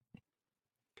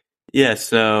Yeah,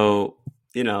 so,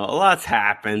 a lot's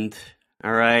happened.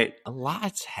 All right. A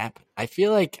lot's happened. I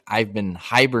feel like I've been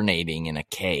hibernating in a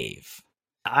cave.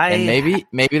 And I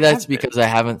maybe that's haven't. because I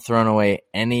haven't thrown away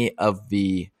any of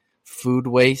the food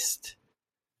waste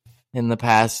in the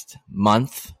past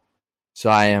month. So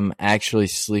I am actually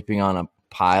sleeping on a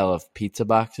pile of pizza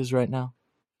boxes right now.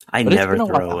 I But it's never been a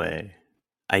throw while. away.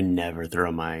 I never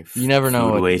throw my You never know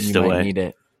food what waste you might away. need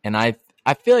it. And I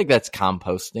feel like that's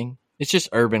composting. It's just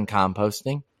urban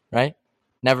composting, right?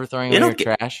 Never throwing away It'll your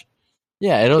get trash.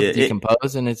 Yeah, it'll it.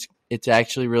 decompose and it's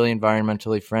actually really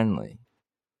environmentally friendly,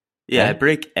 Yeah, I right?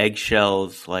 break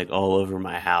eggshells like all over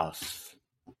my house.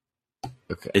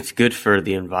 Okay. It's good for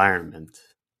the environment.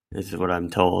 This is what I'm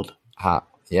told.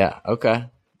 Yeah, okay.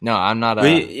 No,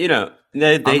 We,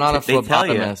 they I'm they not t- a they tell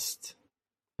you phlebotomist.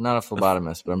 I'm not a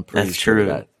phlebotomist, but I'm pretty that's sure true.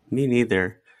 that Me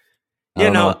neither. I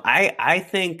don't know. I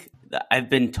think that I've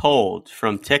been told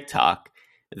from TikTok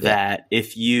Yeah. that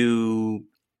if you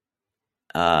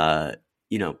uh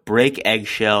break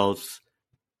eggshells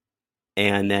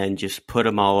and then just put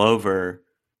them all over,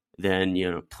 then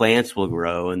plants will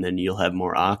grow and then you'll have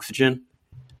more oxygen.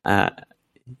 Uh,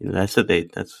 that's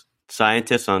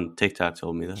scientists on TikTok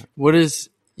told me that.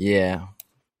 Yeah,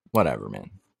 whatever, man.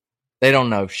 They don't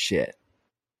know shit.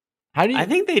 How do I you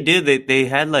think they do. They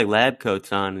had like lab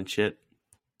coats on and shit.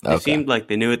 They Okay. seemed like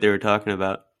they knew what they were talking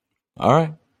about. All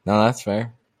right. No, that's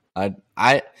fair.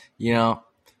 I you know,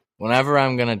 whenever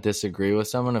I'm going to disagree with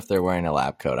someone if they're wearing a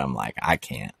lab coat, I'm like, I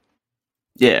can't.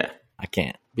 Yeah, I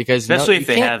can't. Because especially you if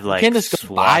they can't have you like can't just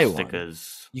go buy one.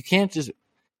 swastikas. You can't just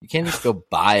go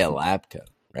buy a lab coat,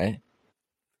 right?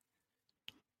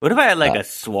 What if I had like Uh, a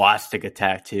swastika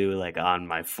tattoo like on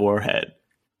my forehead,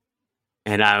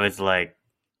 and I was like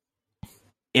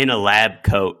in a lab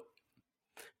coat,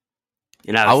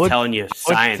 and I I was would telling you I would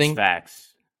science think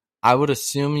facts? I would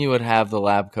assume you would have the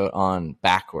lab coat on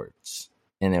backwards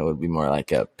and it would be more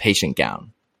like a patient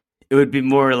gown. It would be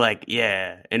more like and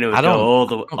it I would go don't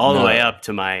I don't all the way know. up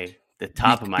to the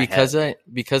top of my Because head.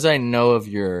 I know of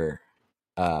your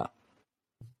uh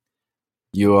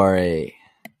you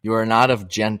are not of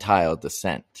Gentile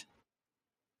descent.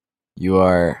 You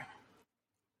are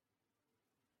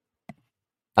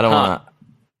I don't Huh? want to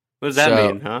What does that so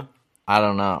mean? Huh? I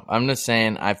don't know. I'm just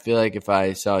saying I feel like if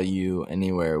I saw you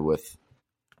anywhere with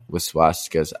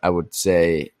swastikas, I would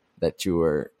say that you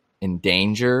were in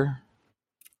danger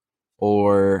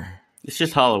or It's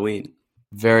just Halloween.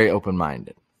 very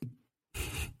open-minded.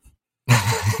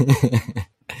 I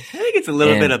think it's a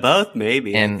little bit and of both.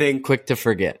 Maybe I and think quick to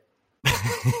forget.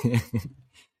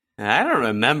 I don't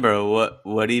remember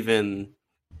what even.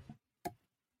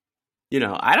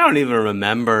 I don't even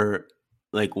remember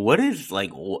like what is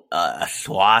like a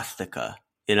swastika.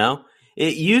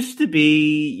 It used to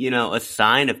be a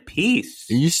sign of peace,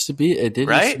 It used to be. It did used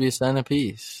to right? be a sign of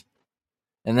peace,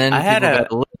 and I then had people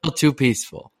got a little too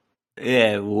peaceful.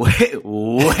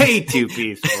 way too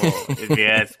peaceful, if you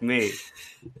ask me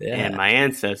and Yeah, my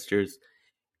ancestors.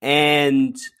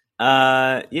 And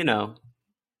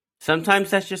sometimes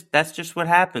that's just what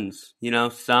happens.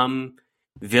 Some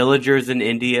villagers in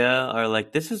India are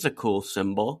like, this is a cool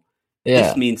symbol. This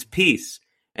yeah. means peace.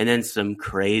 And then some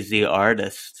crazy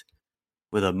artist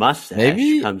with a mustache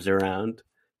Maybe. comes around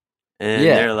and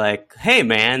Yeah, they're like, hey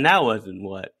man, that wasn't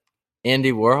what.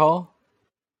 Andy Warhol.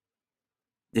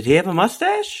 Did he have a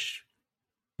mustache?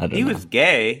 I He don't know. was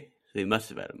gay, so he must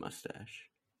have had a mustache.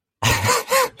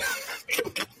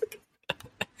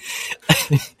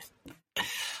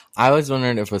 I was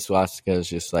wondering if a swastika is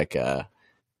just like a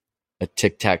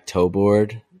tic-tac-toe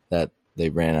board that they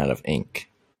ran out of ink.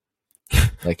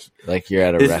 Like you're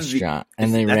at a restaurant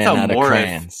and they That's ran a out of more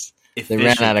crayons. They ran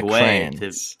out efficient of way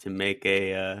crayons. to make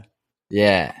a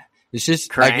Yeah. It's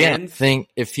just again, I crayons. think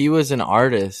if he was an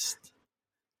artist,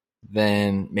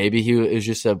 then maybe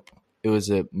it was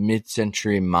a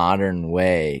mid-century modern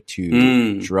way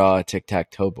to draw a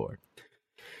tic-tac-toe board.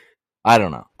 I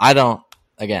don't know.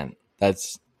 Again,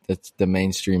 that's the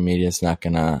mainstream media is not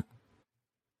gonna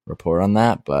report on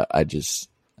that, but I just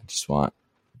want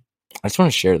to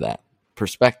share that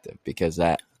perspective because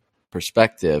that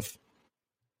perspective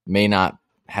may not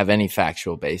have any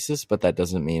factual basis, but that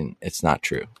doesn't mean it's not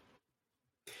true.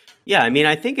 Yeah, I mean,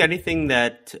 I think anything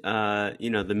that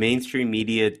the mainstream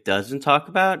media doesn't talk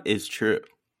about is true.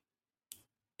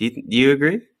 Do you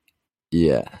agree?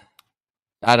 Yeah.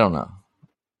 I don't know.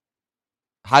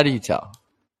 How do you tell?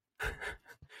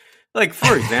 Like,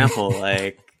 for example,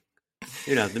 the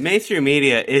mainstream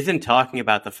media isn't talking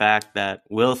about the fact that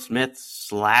Will Smith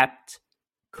slapped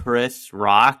Chris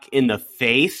Rock in the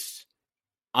face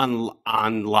on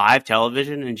live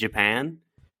television in Japan.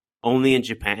 only in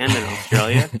Japan and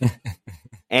Australia.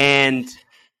 And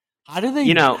how do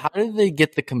they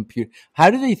get the computer?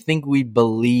 How do they think we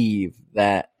believe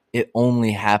that it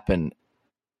only happened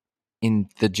in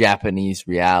the Japanese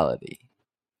reality?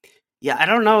 Yeah, I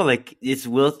don't know. Like,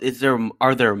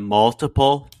 are there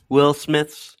multiple Will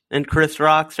Smiths and Chris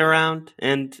Rocks around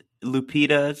and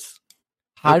Lupitas?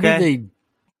 How do they?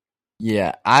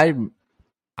 Yeah, I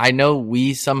know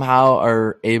we somehow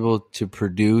are able to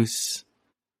produce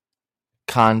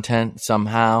content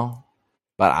somehow,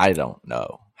 but I don't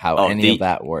know how any of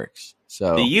that works.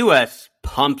 So the U.S.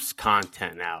 pumps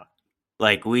content out.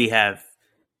 Like, we have,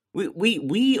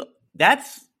 we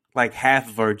that's like half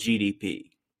of our GDP.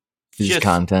 Just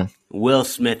content. Will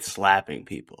Smith slapping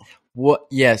people. What?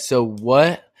 Yeah. So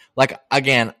what? Like,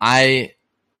 again, I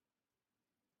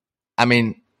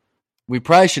mean, we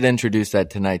probably should introduce that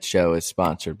tonight's show is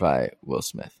sponsored by Will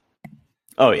Smith.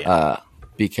 Oh yeah.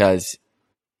 Because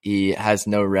he has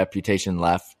no reputation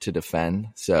left to defend,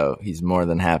 so he's more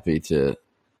than happy to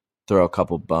throw a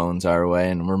couple bones our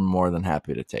way, and we're more than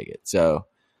happy to take it. So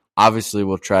obviously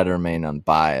we'll try to remain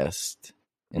unbiased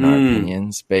in our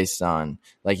opinions based on,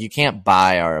 like, you can't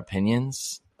buy our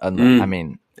opinions. I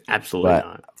mean, absolutely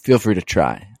not. Feel free to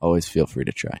try. Always feel free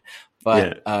to try.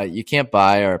 But you can't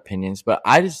buy our opinions. But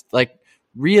I just, like,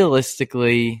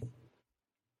 realistically,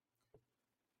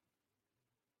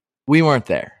 we weren't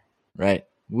there, right?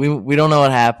 We don't know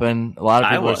what happened. A lot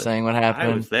of people are saying what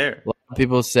happened. I was there. A lot of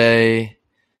people say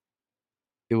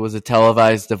it was a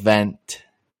televised event.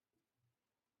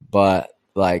 But,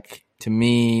 like, to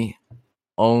me,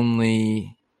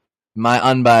 only my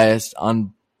unbiased,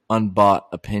 unbought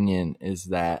opinion is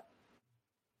that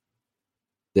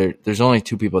there's only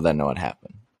two people that know what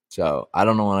happened. So I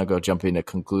don't want to go jumping to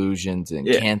conclusions and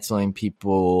canceling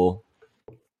people,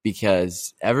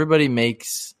 because everybody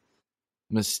makes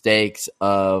mistakes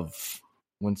of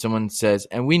when someone says,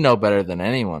 and we know better than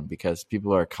anyone because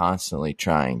people are constantly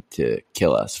trying to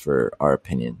kill us for our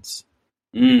opinions.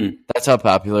 That's how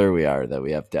popular we are, that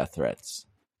we have death threats.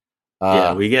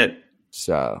 We get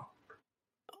so.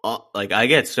 Like, I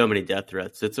get so many death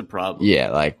threats. It's a problem. Yeah,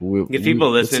 like if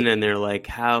people listen and they're like,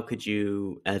 "How could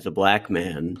you, as a black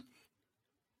man,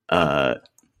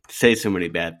 say so many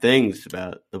bad things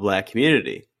about the black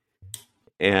community?"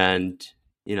 And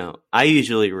I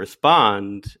usually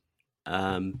respond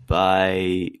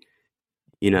by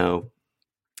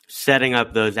setting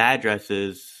up those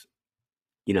addresses.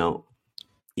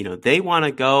 They want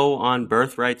to go on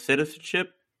birthright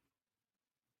citizenship.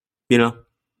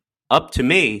 Up to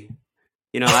me.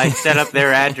 I set up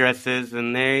their addresses,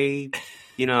 and they,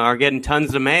 are getting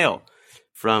tons of mail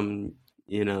from,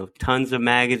 tons of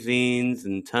magazines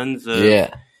and tons of,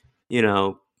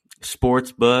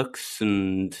 sports books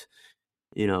and,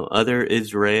 other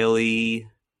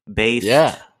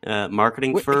Israeli-based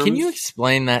marketing firms. Can you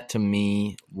explain that to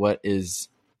me? What is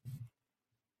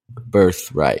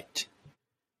birthright?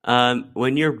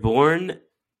 When you're born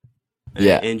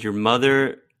and your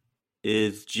mother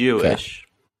is Jewish,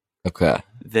 okay,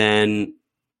 then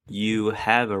you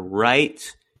have a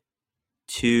right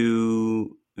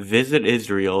to visit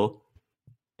Israel,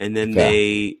 and then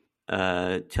they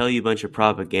tell you a bunch of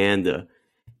propaganda,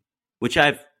 which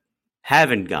I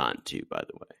haven't gone to, by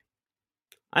the way.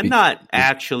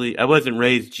 I wasn't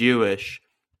raised Jewish,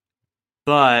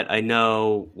 but I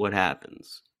know what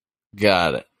happens.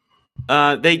 Got it.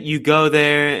 You go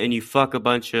there and you fuck a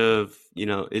bunch of,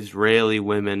 Israeli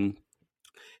women.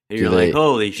 And you're like,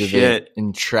 holy shit. They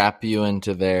entrap you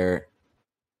into their,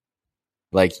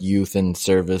 like, youth and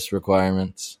service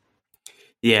requirements?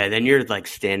 Yeah, then you're, like,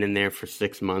 standing there for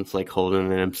 6 months, like, holding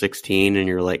an M16, and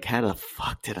you're like, how the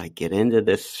fuck did I get into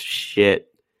this shit?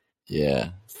 Yeah.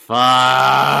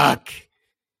 Fuck!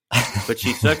 But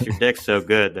she sucks your dick so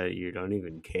good that you don't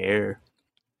even care.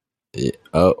 Yeah.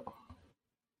 Oh.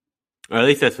 Or at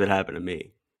least that's what happened to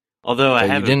me. Although I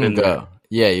haven't been there.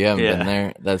 Yeah, you haven't been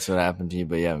there. That's what happened to you,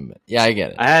 but you haven't been. Yeah, I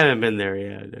get it. I haven't been there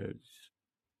yet.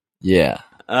 Yeah.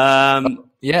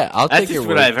 Yeah, I'll take your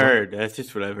word. That's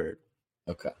just what I've heard.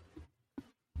 Okay.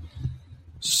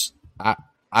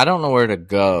 I don't know where to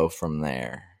go from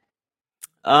there.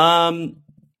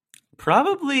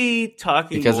 Probably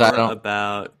talking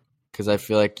about, because I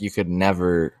feel like you could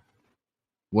never,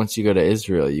 once you go to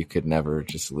Israel, you could never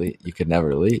just leave. You could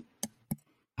never leave.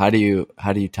 How do you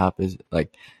top Israel?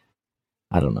 Like,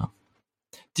 I don't know.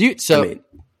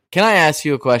 Can I ask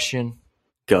you a question?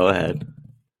 Go ahead.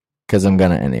 Because I'm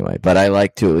gonna anyway, but I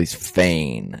like to at least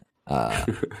feign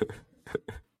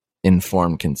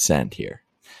informed consent here.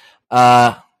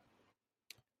 There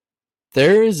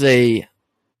is a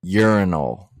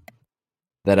urinal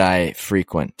that I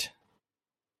frequently.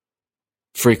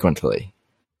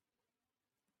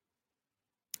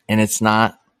 And it's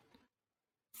not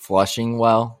flushing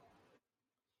well.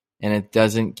 And it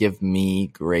doesn't give me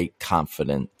great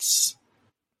confidence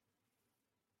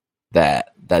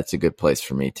that that's a good place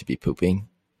for me to be pooping.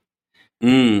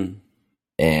 And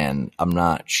I'm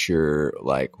not sure,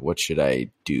 like, what should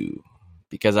I do?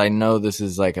 Because I know this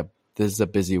is a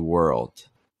busy world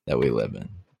that we live in,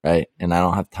 right? And I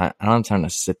don't have time to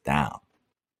sit down,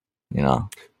 you know?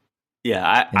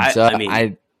 Yeah, I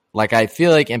mean, I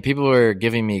feel like, and people were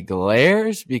giving me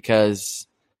glares because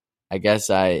I guess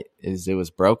it was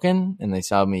broken and they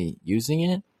saw me using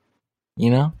it, you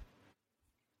know?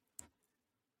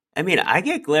 I mean, I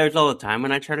get glares all the time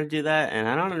when I try to do that, and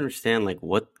I don't understand like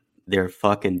what their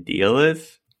fucking deal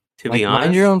is. To Like, be honest,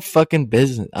 mind your own fucking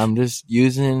business. I'm just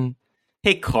using.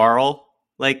 Hey, Carl,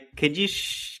 like, could you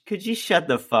shut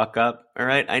the fuck up? All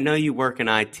right, I know you work in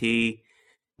IT.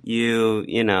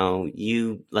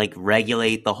 You like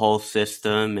regulate the whole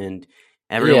system, and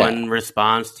everyone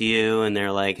responds to you, and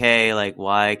they're like, "Hey, like,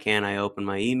 why can't I open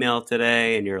my email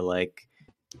today?" And you're like,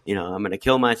 I'm gonna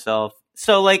kill myself.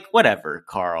 So, like, whatever,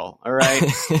 Carl. All right.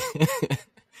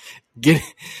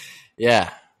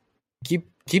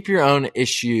 Keep your own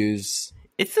issues.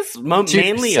 It's just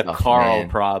mainly yourself, a Carl man.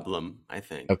 problem, I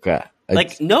think. Okay.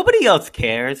 Like, nobody else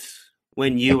cares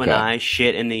when you and I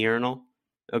shit in the urinal.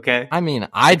 Okay. I mean,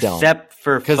 I don't. Except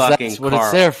for fucking Carl. Because that's what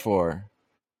it's there for.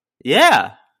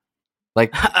 Yeah.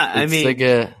 Like, I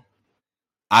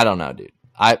don't know, dude.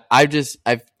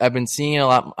 I've been seeing it a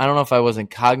lot. I don't know if I wasn't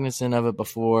cognizant of it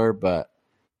before, but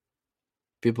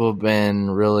people have been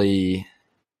really,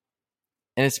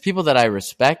 and it's people that I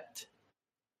respect,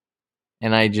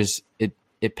 and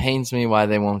it pains me why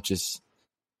they won't just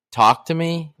talk to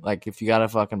me. Like, if you got a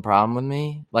fucking problem with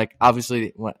me, like,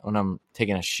 obviously when I'm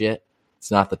taking a shit, it's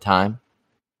not the time,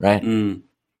 right?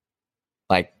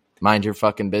 Like, mind your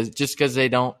fucking business. Just because they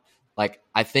don't, like,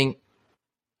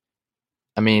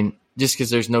 just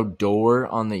because there's no door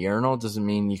on the urinal doesn't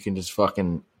mean you can just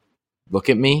fucking look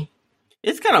at me.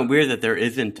 It's kind of weird that there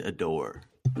isn't a door.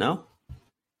 No?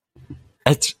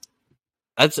 That's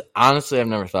honestly, I've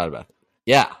never thought about it.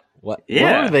 Yeah. What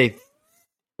were they,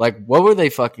 like, what were they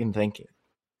fucking thinking?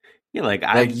 Yeah, like,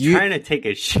 I'm trying to take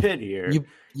a shit here.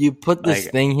 You put this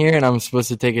thing here and I'm supposed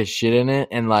to take a shit in it,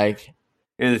 and like,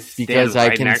 because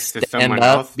I can stand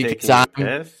up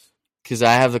because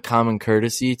I have the common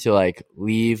courtesy to like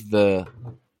leave the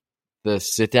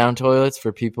sit down toilets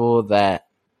for people that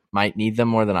might need them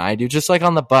more than I do, just like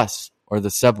on the bus or the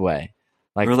subway,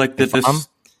 like, or like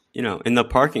in the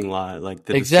parking lot, like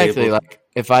exactly disabled. Like,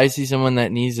 if I see someone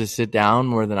that needs to sit down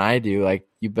more than I do, like,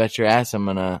 you bet your ass I'm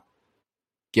gonna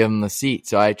give them the seat.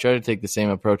 So I try to take the same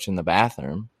approach in the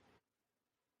bathroom.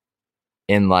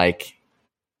 And like,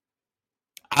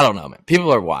 I don't know, man.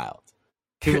 People are wild.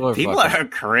 People are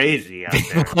crazy out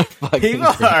there.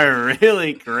 People are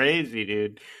really crazy,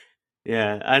 dude.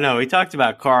 Yeah, I know. We talked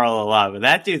about Carl a lot, but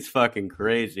that dude's fucking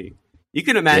crazy. You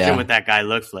can imagine what that guy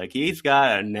looks like. He's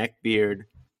got a neck beard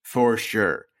for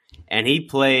sure. And he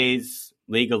plays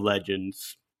League of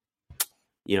Legends,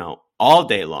 all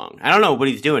day long. I don't know what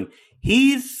he's doing.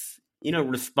 He's,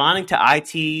 responding to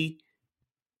IT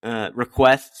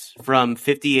requests from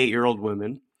 58-year-old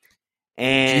women.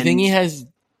 And do you think he has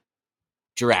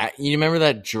you remember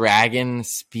that Dragon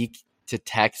speak to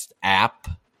text app?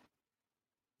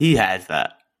 He has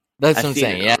that. That's what I'm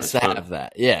saying. He has to have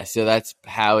that. Yeah, so that's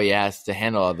how he has to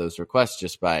handle all those requests,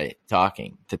 just by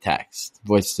talking to text,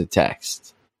 voice to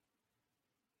text.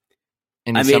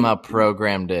 And he somehow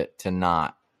programmed it to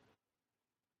not.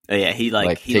 Oh yeah, he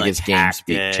take his game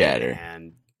speak chatter,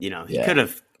 and he could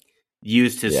have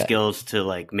used his skills to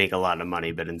like make a lot of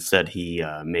money, but instead he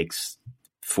makes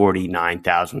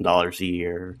 $49,000 a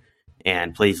year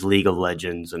and plays League of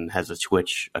Legends and has a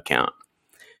Twitch account.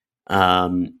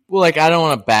 Well, like, I don't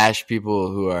want to bash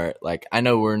people who are like, I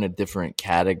know we're in a different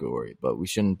category, but we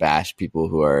shouldn't bash people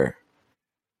who are,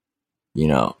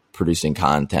 producing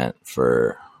content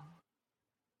for.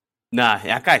 Nah,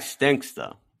 that guy stinks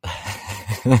though.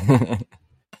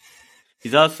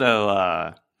 He's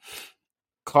also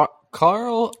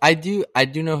Carl. I do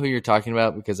know who you're talking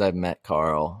about because I've met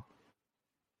Carl,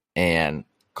 and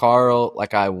Carl,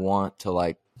 like, I want to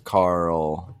like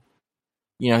Carl.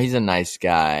 He's a nice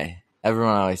guy.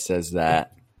 Everyone always says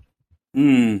that.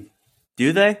 Do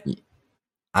they?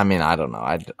 I mean, I don't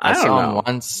know. I saw him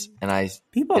once, and I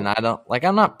don't like.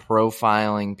 I'm not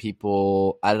profiling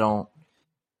people. I don't.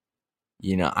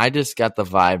 I just got the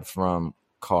vibe from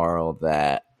Carl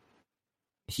that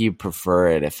he'd prefer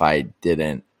it if I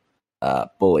didn't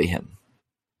bully him.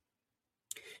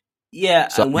 Yeah,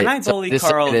 So when I bully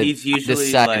Carl, he's usually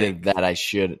decided like, that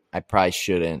I probably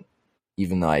shouldn't,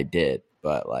 even though I did.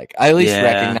 But like, I at least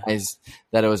recognized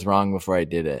that it was wrong before I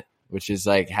did it, which is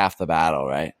like half the battle,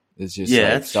 right? It's just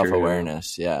like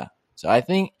self-awareness. True. Yeah. So I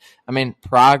mean,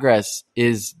 progress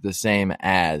is the same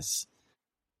as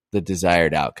the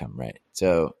desired outcome, right?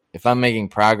 So if I'm making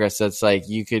progress, that's like,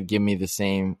 you could give me the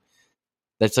same.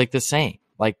 That's like the same.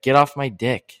 Like, get off my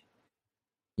dick.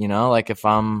 You know, like if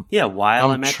I'm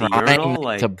I'm at the urinal,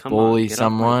 like, to bully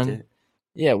someone.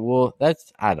 Yeah, well,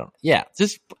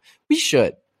 we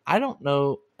should. I don't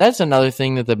know. That's another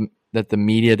thing that the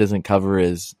media doesn't cover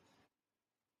is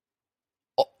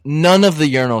none of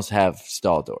the urinals have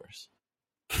stall doors.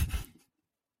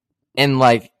 And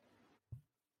like,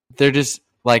 they're just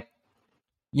like,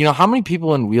 you know, how many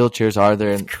people in wheelchairs are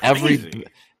there? And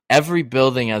every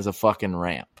building has a fucking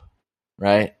ramp,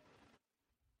 right?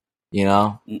 You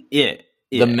know? Yeah,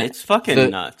 it's fucking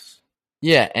nuts.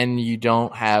 Yeah, and you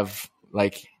don't have,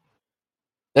 like,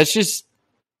 that's just,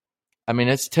 I mean,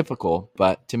 it's typical,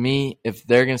 but to me, if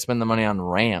they're going to spend the money on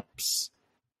ramps,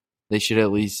 they should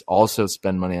at least also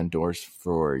spend money on doors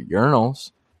for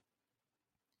urinals.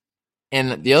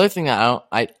 And the other thing that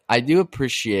I do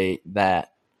appreciate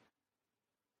that,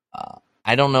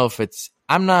 I don't know if it's,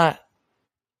 I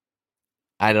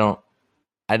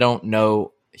don't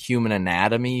know human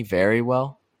anatomy very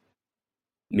well.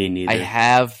 Me neither. I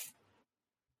have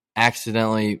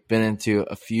accidentally been into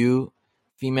a few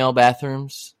female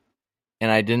bathrooms and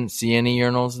I didn't see any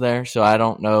urinals there, so I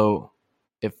don't know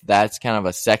if that's kind of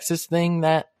a sexist thing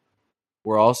that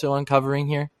we're also uncovering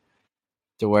here,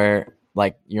 to where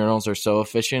like urinals are so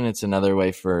efficient, it's another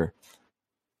way for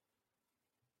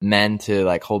men to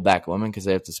like hold back women because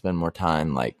they have to spend more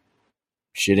time like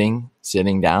sitting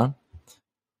down.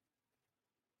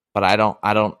 But I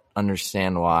don't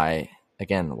understand why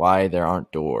there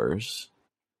aren't doors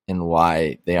and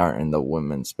why they aren't in the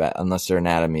women's bath unless their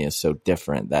anatomy is so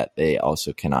different that they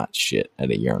also cannot shit at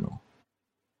a urinal.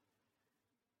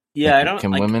 Yeah, like, I don't.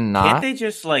 Can like, women not? Can't they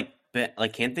just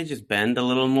can't they just bend a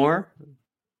little more?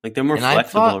 Like they're more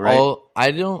flexible, right?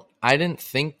 I didn't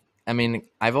think. I mean,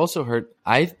 I've also heard.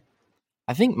 I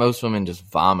think most women just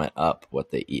vomit up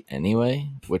what they eat anyway,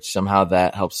 which somehow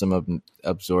that helps them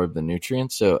absorb the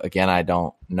nutrients. So again, I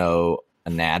don't know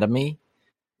anatomy,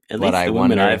 but I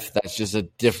wonder if that's just a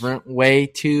different way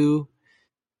to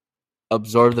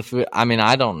absorb the food. I mean,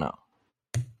 I don't know,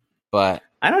 but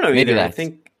I don't know either. I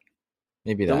think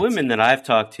maybe the women that I've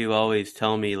talked to always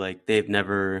tell me like they've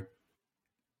never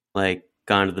like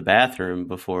gone to the bathroom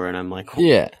before, and I'm like,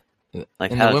 yeah,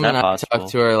 like and how the is women that possible? I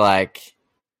talk to are like,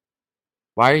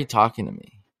 why are you talking to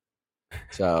me?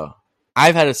 So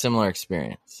I've had a similar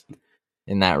experience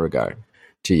in that regard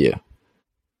to you.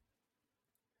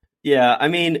 Yeah, I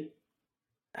mean,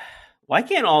 why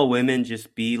can't all women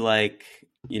just be like,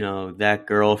 you know, that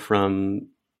girl from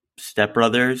Step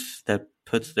Brothers that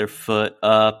puts their foot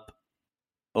up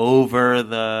over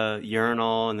the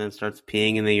urinal and then starts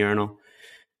peeing in the urinal?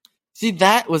 See,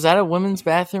 was that a women's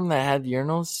bathroom that had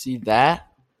urinals? See that?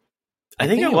 I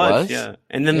think it was, yeah.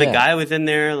 And then the guy was in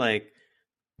there, like,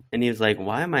 and he was like,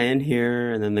 "Why am I in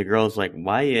here?" And then the girl's like,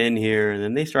 "Why are you in here?" And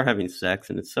then they start having sex,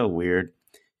 and it's so weird.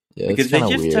 Yeah, because they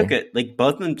just took it, like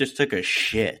both of them just took a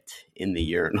shit in the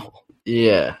urinal.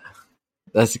 Yeah,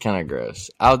 that's kind of gross.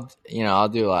 I'll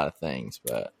do a lot of things,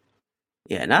 but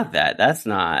yeah, not that. That's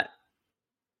not,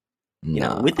 you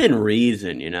know, within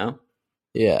reason. You know.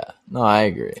 Yeah. No, I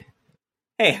agree.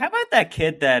 Hey, how about that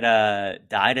kid that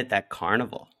died at that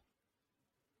carnival?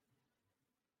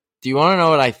 Do you want to know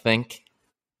what I think?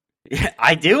 Yeah,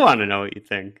 I do want to know what you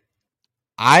think.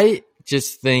 I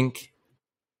just think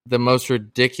the most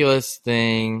ridiculous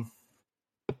thing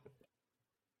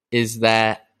is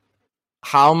that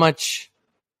how much.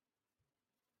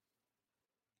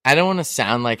 I don't want to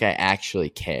sound like I actually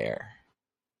care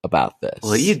about this.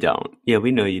 Well, you don't. Yeah,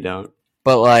 we know you don't.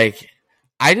 But like,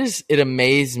 it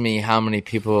amazed me how many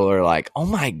people are like, "Oh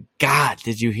my God,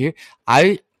 did you hear?"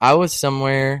 I was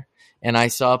somewhere and I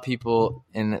saw people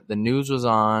and the news was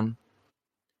on,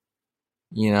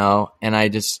 you know, and I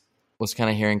just was kind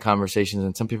of hearing conversations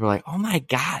and some people are like, "Oh my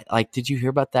God, like, did you hear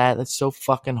about that? That's so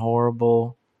fucking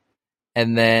horrible."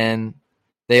 And then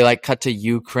they like cut to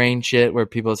Ukraine shit where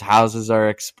people's houses are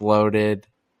exploded.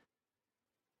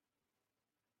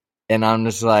 And I'm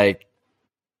just like,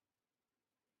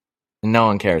 no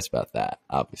one cares about that,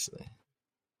 obviously.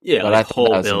 Yeah, but like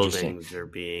whole buildings are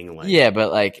being like, yeah,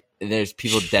 but like there's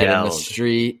people dead in the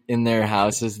street in their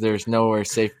houses. There's nowhere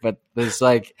safe. But there's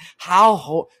like, how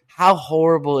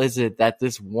horrible is it that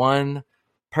this one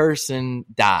person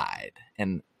died?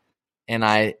 And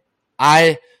I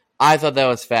I thought that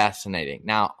was fascinating.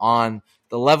 Now, on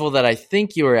the level that I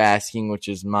think you were asking, which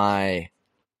is my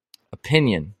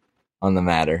opinion on the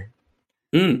matter,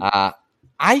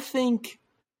 I think,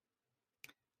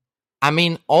 I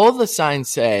mean, all the signs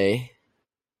say,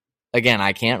 again,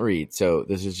 I can't read, so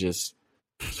this is just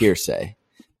hearsay,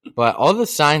 but all the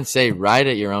signs say ride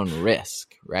at your own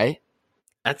risk, right?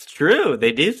 That's true.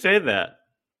 They do say that.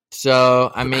 So,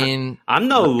 I mean, I'm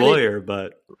no lawyer,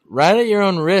 but ride at your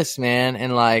own risk, man,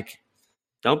 and like,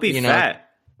 don't be fat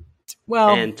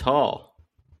and tall.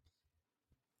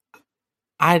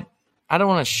 I don't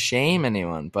want to shame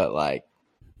anyone, but like,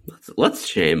 let's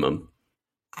shame them.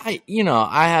 I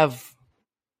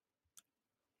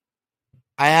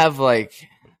have like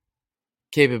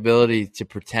capability to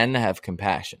pretend to have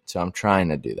compassion, so I'm trying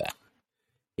to do that.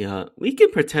 Yeah, we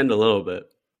can pretend a little bit.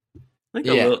 I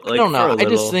don't know. I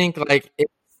just think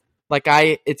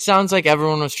it sounds like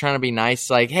everyone was trying to be nice.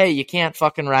 Like, hey, you can't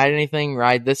fucking ride anything.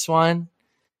 Ride this one,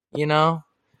 you know?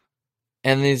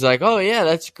 And he's like, oh, yeah,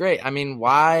 that's great. I mean,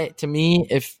 why? To me,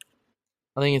 I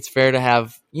think it's fair to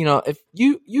have, if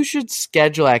you should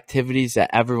schedule activities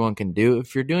that everyone can do.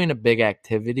 If you're doing a big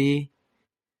activity,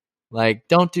 like,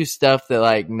 don't do stuff that,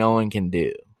 like, no one can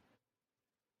do,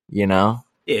 Yeah,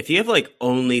 if you have, like,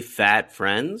 only fat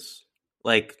friends,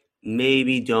 like,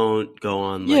 maybe don't go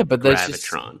on, like, but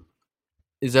Gravitron.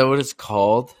 Is that what it's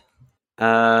called?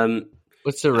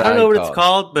 What's the ride I don't know what called? it's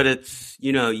called, but it's,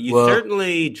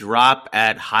 certainly drop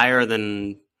at higher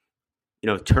than,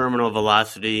 terminal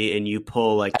velocity, and you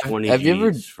pull, like, 20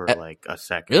 Gs for, like, a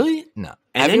second. Really? No.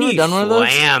 And have then you ever done one of those?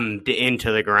 Slammed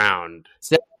into the ground.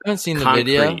 I haven't seen the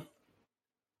video.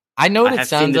 I know what it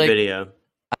sounds like. Video.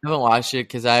 I haven't watched it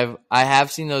because I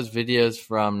have seen those videos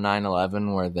from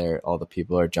 9/11 where all the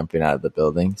people are jumping out of the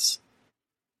buildings,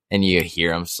 and you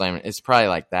hear them slamming. It's probably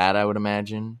like that, I would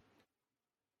imagine.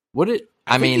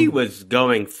 I mean, he was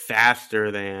going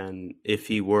faster than if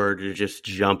he were to just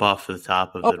jump off the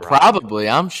top of the ride. Probably.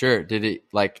 I'm sure. Did he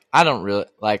like? I don't really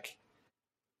like.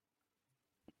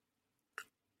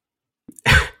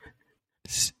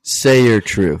 Say your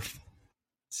truth.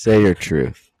 Say your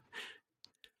truth.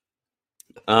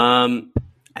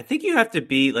 I think you have to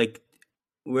be like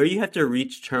where you have to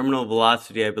reach terminal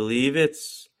velocity. I believe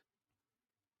it's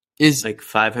like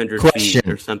 500 feet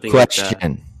or something like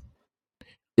that.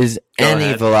 Is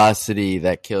any velocity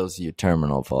that kills you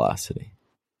terminal velocity?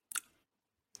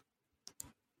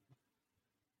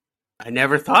 I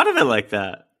never thought of it like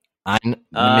that. Me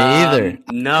either.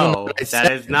 No,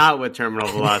 that is not what terminal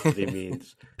velocity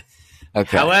means.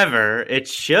 Okay. However, it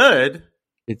should.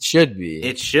 It should be.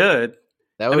 It should.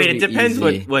 It depends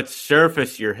what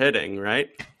surface you're hitting, right?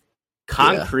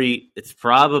 Concrete, it's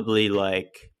probably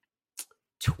like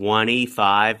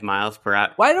 25 miles per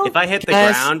hour. If I hit the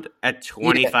ground at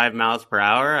 25 miles per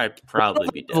hour, I'd probably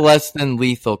be dead. Less than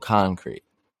lethal concrete.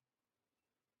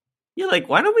 Yeah, like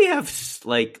why don't we have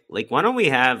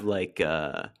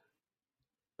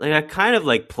a kind of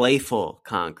like playful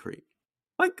concrete?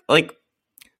 Like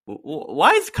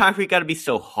why is concrete got to be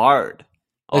so hard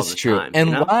all the time?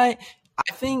 And why?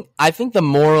 I think the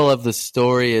moral of the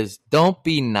story is don't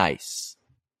be nice.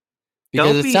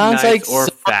 Because it sounds like someone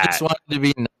just wanted to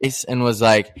be nice and was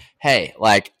like, hey,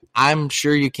 like, I'm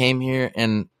sure you came here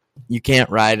and you can't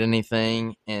ride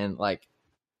anything. And, like,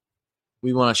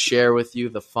 we want to share with you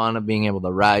the fun of being able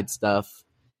to ride stuff.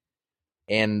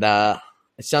 And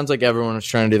it sounds like everyone was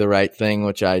trying to do the right thing,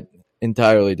 which I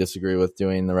entirely disagree with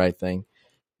doing the right thing.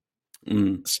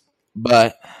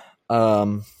 But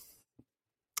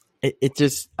it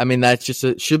just, I mean, that's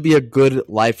just should be a good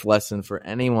life lesson for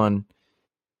anyone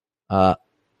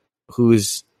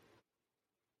who's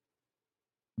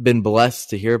been blessed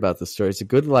to hear about the story. It's a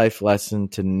good life lesson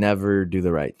to never do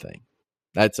the right thing.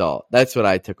 That's all. That's what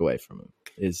I took away from him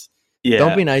is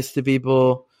don't be nice to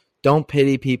people. Don't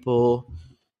pity people.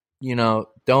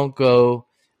 Don't go.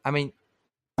 I mean,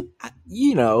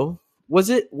 was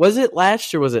it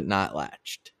latched or was it not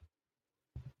latched?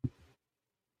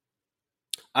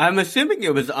 I'm assuming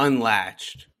it was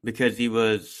unlatched because he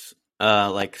was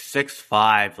like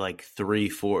 6'5", like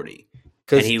 340.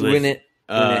 And he was when it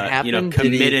happened,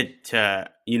 committed to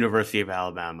University of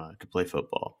Alabama to play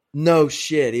football. No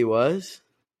shit, he was?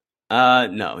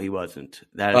 No, he wasn't.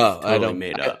 That is totally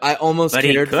made up. I almost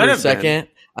cared for a second.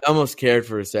 I almost cared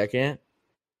for a second.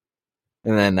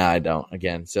 And then now I don't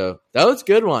again. So that was a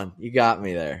good one. You got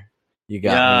me there. You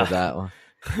got me with that one.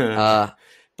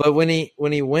 But when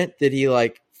he went, did he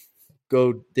like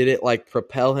go? Did it like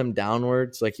propel him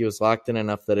downwards? Like he was locked in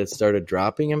enough that it started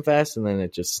dropping him fast, and then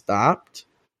it just stopped,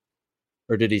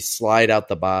 or did he slide out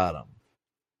the bottom?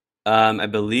 I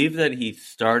believe that he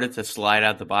started to slide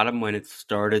out the bottom when it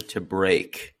started to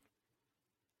break.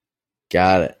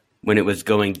 Got it. When it was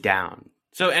going down.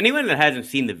 So anyone that hasn't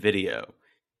seen the video,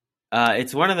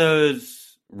 it's one of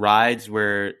those rides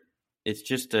where it's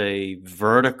just a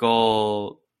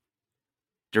vertical,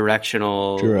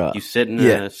 directional. You sit in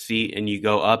a seat and you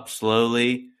go up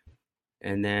slowly,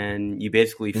 and then you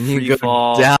basically free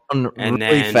fall down and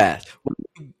really fast.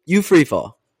 You free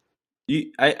fall.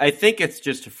 I think it's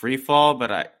just a free fall,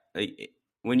 but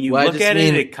when you look at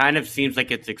it, it kind of seems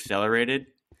like it's accelerated.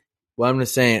 Well, I'm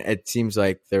just saying, it seems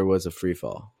like there was a free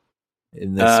fall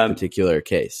in this particular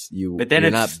case. But then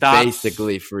you're not stops.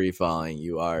 Basically free falling.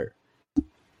 You are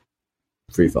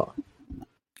free falling.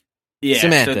 Yeah.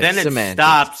 Semantics, so then it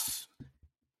stops,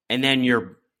 and then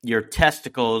your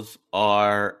testicles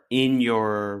are in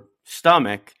your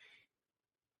stomach.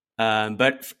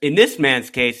 But in this man's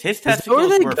case, his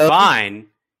testicles were fine.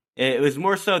 It was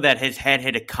more so that his head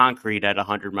hit a concrete at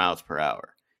 100 miles per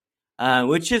hour,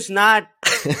 which is not,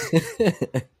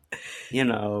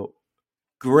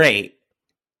 great.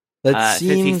 That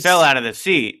seems, since he fell out of the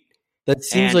seat. That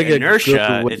seems like a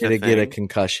good way to get a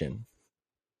concussion.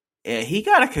 Yeah, he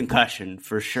got a concussion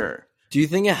for sure. Do you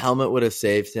think a helmet would have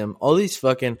saved him? All these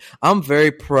I'm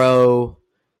very pro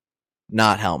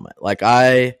not helmet. Like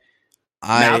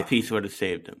mouthpiece would have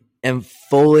saved him. Am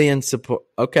fully in support.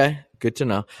 Okay, good to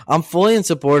know. I'm fully in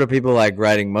support of people like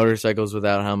riding motorcycles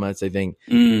without helmets. I think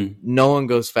no one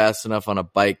goes fast enough on a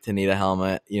bike to need a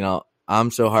helmet.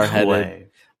 I'm so hard-headed. No,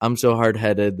 I'm so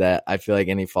hard-headed that I feel like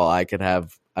any fall I could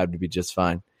have, I'd be just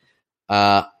fine.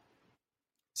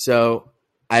 So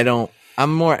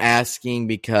I'm more asking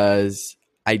because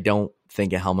I don't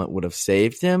think a helmet would have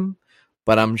saved him,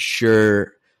 but I'm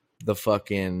sure the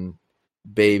fucking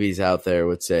babies out there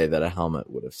would say that a helmet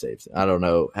would have saved him. I don't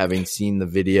know. Having seen the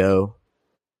video,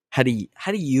 how do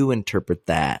you interpret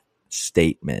that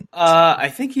statement? I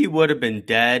think he would have been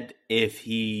dead if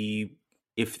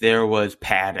there was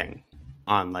padding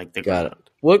on like the ground.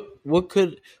 What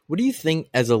do you think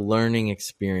as a learning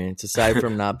experience, aside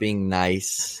from not being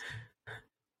nice,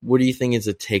 what do you think is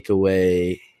a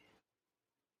takeaway?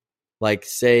 Like,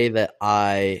 say that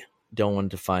I don't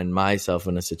want to find myself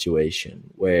in a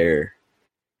situation where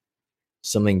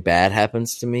something bad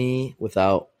happens to me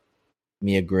without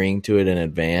me agreeing to it in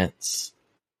advance,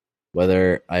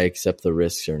 whether I accept the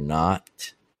risks or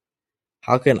not.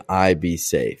 How can I be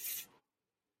safe?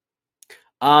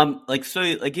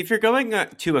 If you're going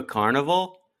to a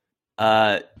carnival,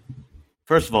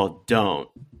 first of all, don't.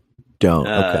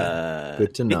 Okay.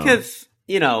 Good to know. Because,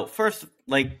 first,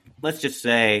 let's just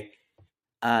say,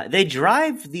 they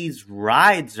drive these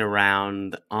rides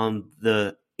around on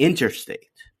the interstate.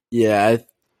 Yeah.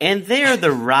 And they're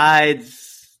the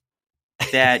rides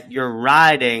that you're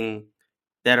riding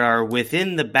that are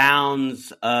within the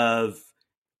bounds of,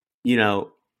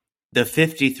 the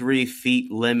 53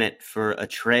 feet limit for a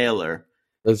trailer.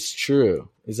 That's true.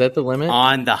 Is that the limit?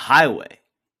 On the highway.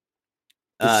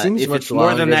 Seems if much it's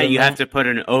more than that, you have to put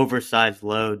an oversized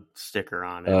load sticker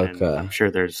on it. Okay. And I'm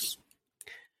sure there's...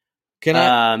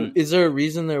 Is there a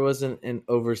reason there wasn't an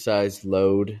oversized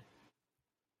load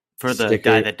for the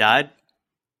guy that died?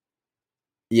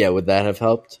 Yeah, would that have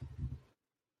helped?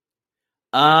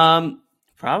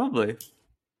 Probably.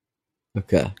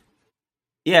 Okay.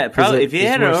 Yeah, probably. If he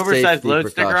had an oversized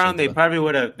load sticker on, they probably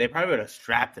would have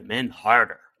strapped him in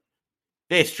harder.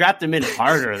 They strapped him in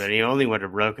harder, then he only would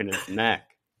have broken his neck.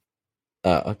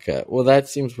 Okay. Well, that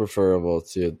seems preferable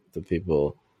to the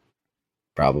people.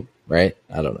 Probably, right?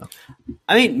 I don't know.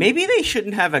 I mean, maybe they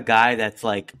shouldn't have a guy that's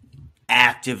like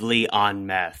actively on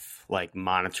meth, like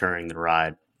monitoring the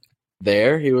ride.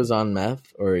 He was on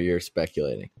meth, or you're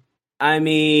speculating? I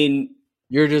mean,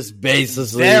 you're just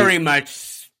basically very much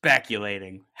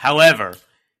speculating. However,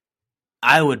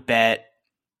 I would bet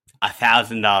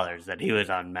 $1,000 that he was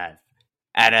on meth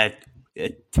at a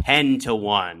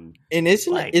 10-1. And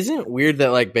isn't it weird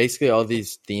that basically all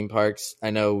these theme parks,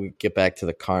 I know we get back to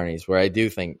the carnies, where I do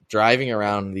think driving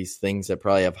around these things that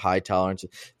probably have high tolerances,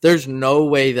 there's no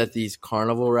way that these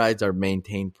carnival rides are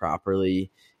maintained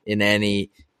properly in any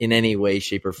way,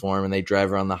 shape, or form, and they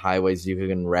drive around the highways. You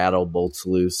can rattle bolts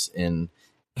loose, and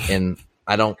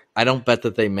I don't bet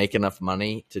that they make enough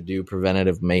money to do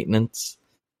preventative maintenance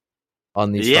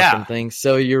on these fucking things.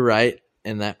 So you're right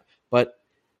in that, but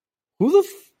who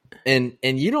and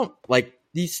you don't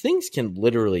these things can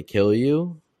literally kill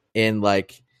you, and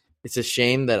it's a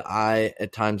shame that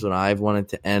at times when I've wanted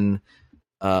to end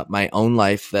my own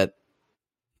life, that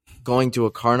going to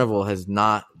a carnival has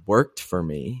not worked for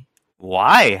me.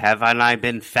 why haven't I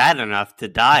been fat enough to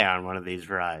die on one of these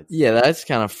rides? Yeah, that's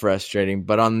kind of frustrating.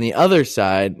 But on the other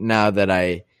side, now that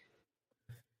I,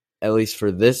 at least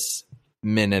for this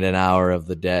minute and hour of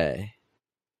the day,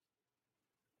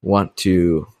 want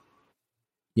to,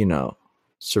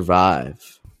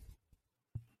 survive.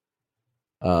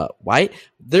 Why?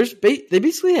 They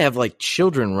basically have like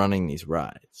children running these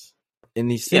rides. And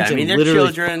these things can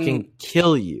literally fucking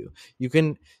kill you. You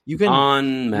can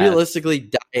realistically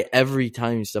die every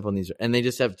time you step on these. And they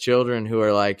just have children who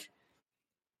are like,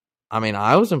 I mean,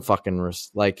 I wasn't fucking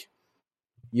like,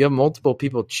 you have multiple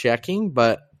people checking,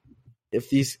 but if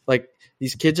these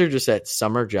kids are just at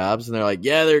summer jobs and they're like,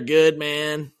 yeah, they're good,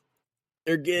 man.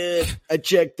 They're good. I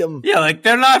checked them. Yeah, like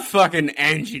they're not fucking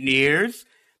engineers.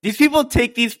 These people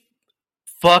take these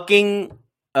fucking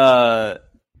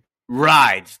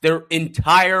rides, their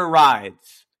entire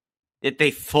rides, that they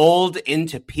fold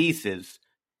into pieces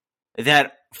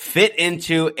that fit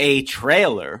into a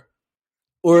trailer.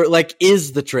 Or like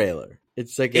is the trailer.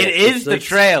 It's like it is the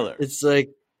trailer. It's like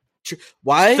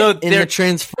why in the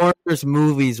Transformers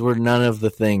movies were none of the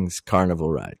things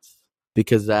carnival rides?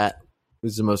 Because that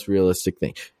was the most realistic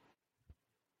thing.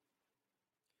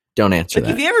 Don't answer that.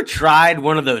 Have you ever tried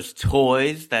one of those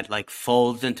toys that like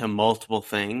folds into multiple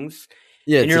things?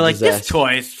 Yeah, and you're like, this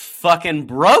toy's fucking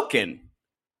broken.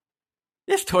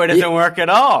 This toy doesn't work at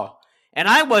all. And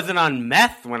I wasn't on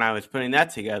meth when I was putting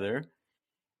that together.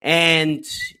 And,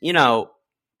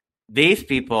 these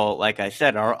people, like I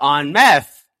said, are on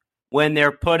meth when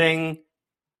they're putting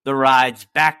the rides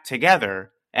back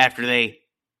together after they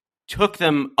took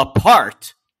them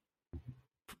apart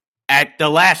at the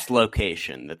last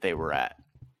location that they were at.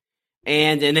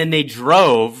 And then they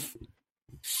drove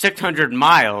 600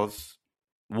 miles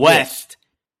west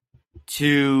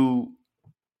to,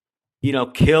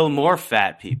 kill more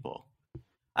fat people.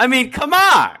 I mean, come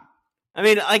on. I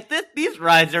mean, like these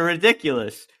rides are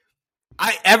ridiculous.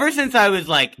 Ever since I was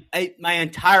like, my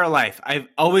entire life, I've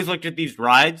always looked at these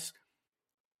rides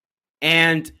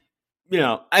and,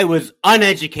 I was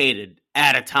uneducated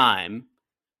at a time.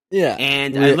 Yeah.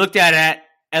 And I looked at it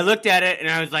and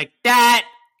I was like, that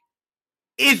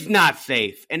is not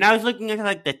safe. And I was looking at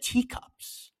like the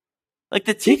teacups. Like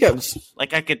the teacups.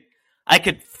 Like I could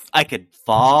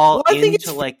fall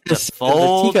into like the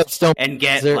fold and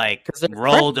get like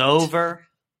rolled over.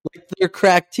 Like they're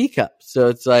cracked teacups. So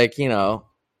it's like, I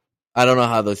don't know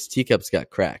how those teacups got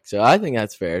cracked. So I think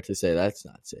that's fair to say that's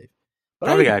not safe.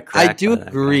 But I do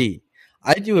agree.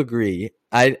 I do agree.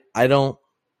 I don't.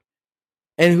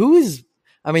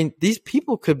 And these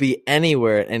people could be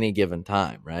anywhere at any given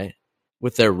time, right?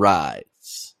 With their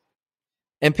rides.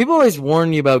 And people always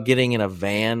warn you about getting in a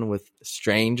van with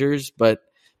strangers, but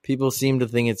people seem to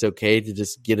think it's okay to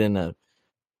just get in a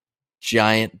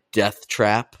giant death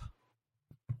trap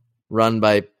run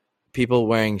by people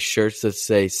wearing shirts that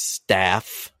say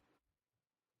staff.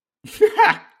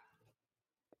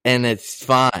 And it's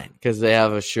fine because they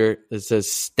have a shirt that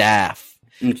says staff.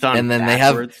 And then they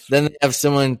have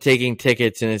someone taking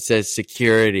tickets and it says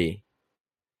security.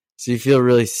 So you feel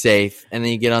really safe. And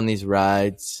then you get on these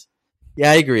rides.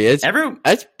 Yeah, I agree. It's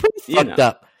pretty fucked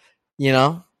up.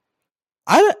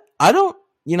 I don't,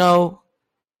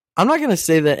 I'm not going to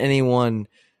say that anyone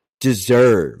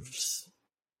deserves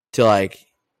to like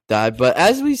die. But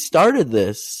as we started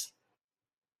this,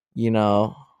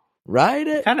 ride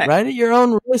at your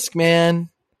own risk, man.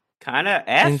 Kind of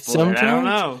ask for it. I don't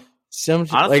know.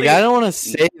 Honestly, like I don't want to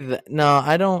say that. No,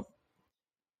 I don't.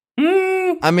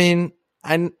 I mean,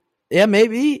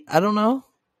 maybe I don't know.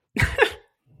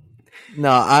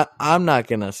 No, I'm not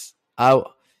gonna. I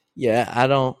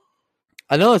don't.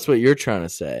 I know that's what you're trying to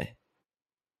say.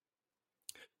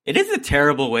 It is a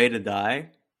terrible way to die.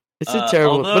 It's a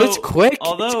terrible, but it's quick.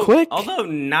 It's quick. Although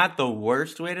not the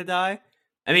worst way to die.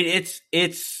 I mean, it's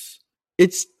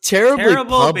terrible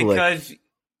public. Because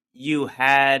you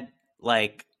had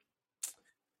like.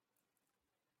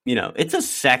 It's a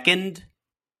second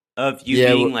of you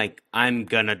being like, I'm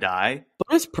gonna die.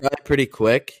 But it's probably pretty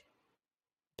quick.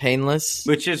 Painless.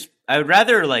 Which is, I would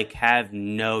rather like have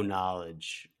no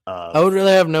knowledge of. I would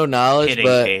rather have no knowledge,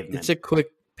 but pavement. It's a quick,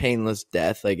 painless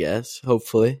death, I guess.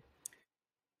 Hopefully.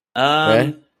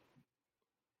 Right?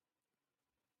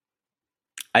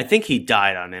 I think he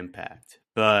died on impact,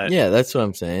 but. Yeah, that's what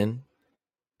I'm saying.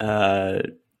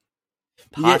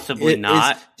 Possibly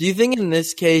not. Do you think in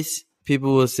this case,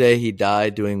 people will say he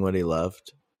died doing what he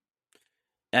loved?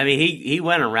 I mean, he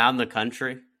went around the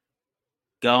country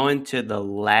going to the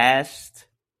last...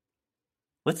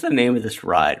 What's the name of this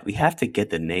ride? We have to get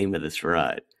the name of this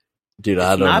ride. Dude,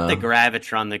 I don't know. It's not the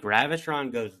Gravitron. The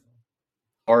Gravitron goes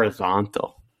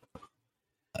horizontal.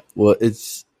 Well,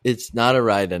 it's not a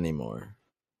ride anymore.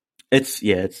 It's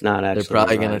not actually. They're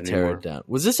probably going to tear anymore. it down.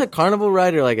 Was this a Carnival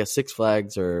ride or like a Six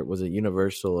Flags, or was it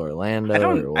Universal or Orlando?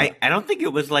 I don't think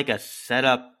it was like a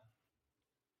setup.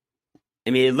 I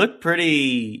mean, it looked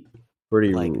pretty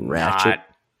like ratchet.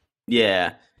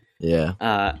 Yeah.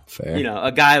 Fair.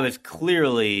 A guy was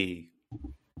clearly,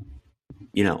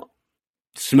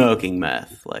 smoking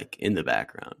meth like in the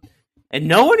background. And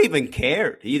no one even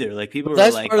cared either. Like people were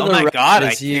like, "Oh my god,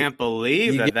 I can't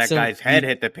believe that guy's head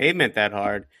hit the pavement that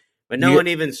hard." But no one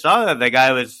even saw that the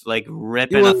guy was like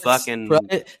ripping a fucking.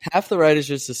 Half the ride is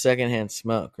just a secondhand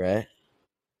smoke, right?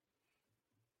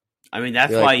 I mean,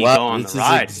 that's why you go on the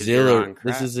ride. This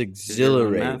is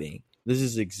exhilarating. This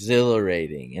is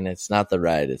exhilarating, and it's not the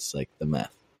ride; it's like the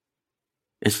meth.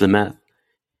 It's the meth.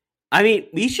 I mean,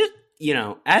 we should.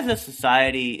 As a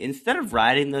society, instead of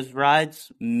riding those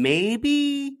rides,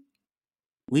 maybe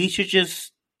we should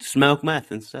just smoke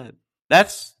meth instead.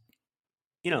 That's,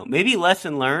 maybe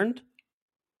lesson learned.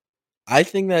 I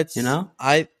think that's,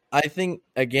 I think,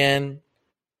 again,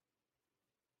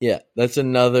 yeah, that's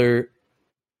another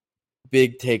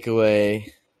big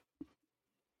takeaway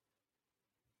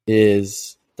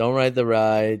is don't ride the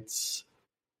rides.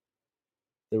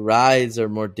 The rides are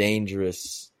more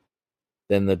dangerous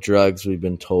than the drugs we've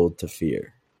been told to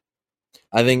fear.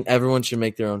 I think everyone should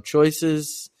make their own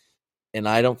choices, and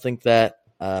I don't think that.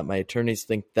 My attorneys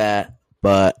think that,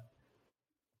 but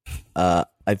I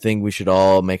think we should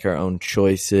all make our own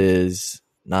choices,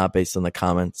 not based on the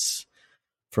comments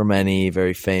from any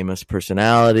very famous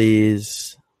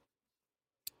personalities.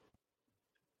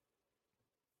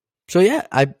 So yeah,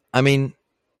 I mean,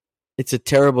 it's a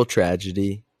terrible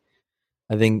tragedy.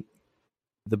 I think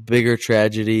the bigger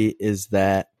tragedy is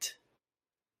that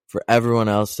for everyone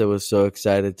else that was so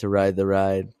excited to ride the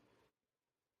ride,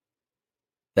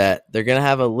 that they're going to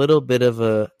have a little bit of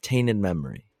a tainted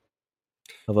memory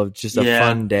of just a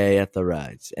fun day at the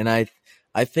rides. And I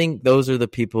think those are the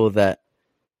people that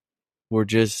were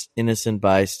just innocent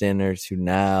bystanders who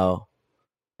now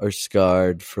are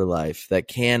scarred for life, that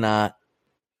cannot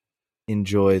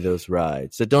enjoy those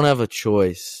rides, that don't have a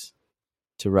choice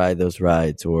to ride those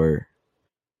rides or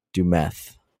do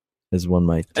meth, as one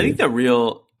might do. I think the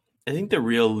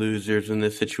real losers in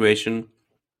this situation.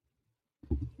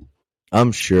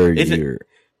 I'm sure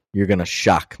you're gonna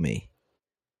shock me.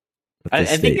 I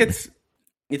think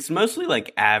it's mostly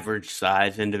like average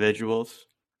size individuals.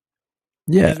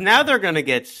 Yeah. Because now they're gonna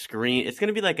get screened. It's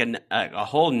gonna be like a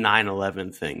whole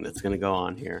 9/11 thing that's gonna go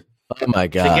on here. Oh my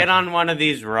god! To get on one of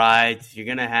these rides, you're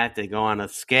gonna have to go on a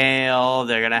scale.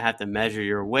 They're gonna have to measure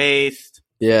your waist.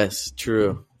 Yes,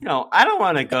 true. I don't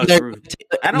want to go through.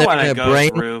 I don't want to go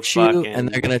through fucking and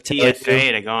they're gonna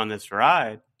TSA to go on this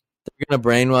ride. They're gonna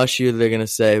brainwash you. They're gonna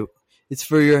say it's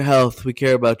for your health. We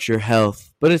care about your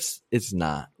health, but it's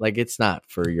not. Like, it's not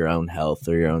for your own health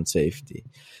or your own safety.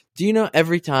 Do you know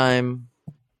every time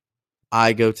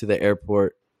I go to the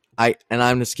airport,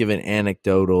 I'm just giving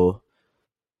anecdotal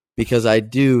because I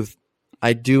do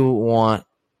want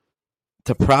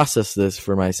to process this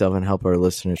for myself and help our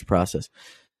listeners process.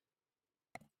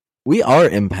 We are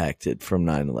impacted from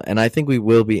 9/11, and I think we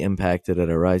will be impacted at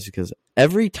our rise because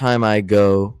every time I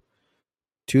go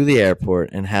to the airport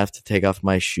and have to take off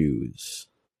my shoes,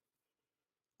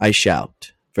 I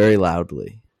shout very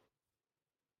loudly,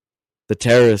 "The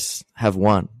terrorists have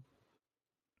won."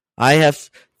 I have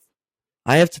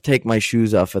to take my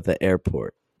shoes off at the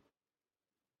airport.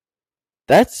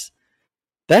 That's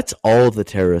all the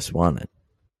terrorists wanted,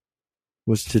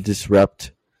 was to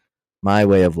disrupt my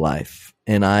way of life.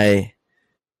 And I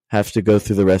have to go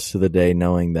through the rest of the day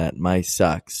knowing that my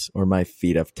socks or my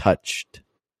feet have touched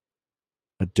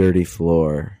a dirty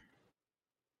floor.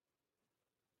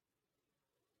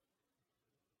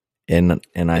 And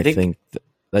I think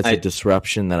that's a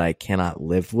disruption that I cannot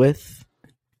live with.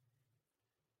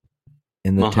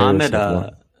 And the Mohammed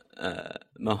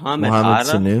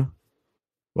Sanu?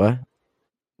 What?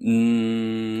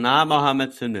 Not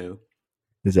Mohammed Sanu.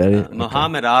 Is that it?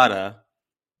 Mohammed Atta.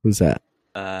 Who's that?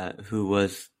 Who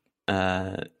was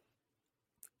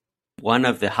one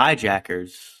of the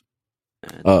hijackers.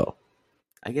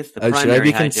 I guess the primary should I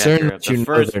be concerned hijacker that you of the know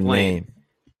first their plane.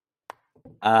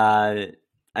 name?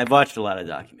 I've watched a lot of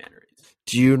documentaries.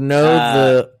 Do you know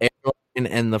the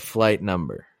airline and the flight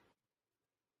number?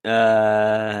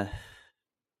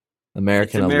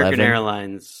 American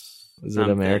Airlines. Is it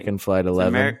American Flight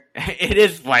 11? It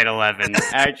is Flight 11,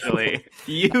 actually.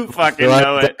 You fucking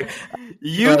know it.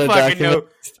 You fucking know.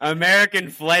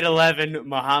 American Flight 11,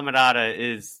 Muhammad Atta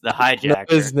is the hijacker.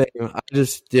 His name.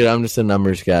 I'm just a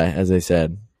numbers guy, as I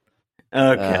said.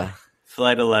 Okay.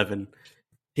 Flight 11.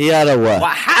 He had a what?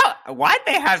 Why'd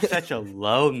they have such a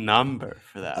low number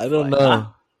for that I don't flight? know. Huh?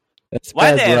 That's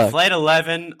Why'd bad they have luck. Flight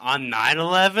 11 on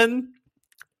 9/11?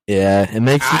 Yeah, it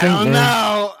makes you think,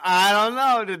 man. I don't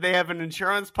know. Did they have an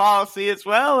insurance policy as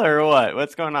well, or what?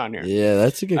 What's going on here? Yeah,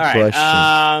 that's a good All right.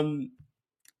 question.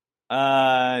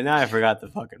 Now I forgot the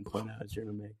fucking point I was trying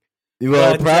to make.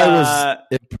 Well, But, it probably was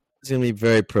going to be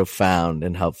very profound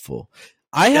and helpful.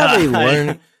 I have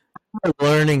a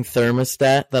learning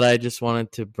thermostat that I just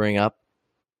wanted to bring up.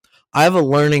 I have a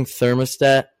learning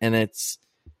thermostat, and it's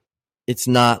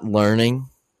not learning.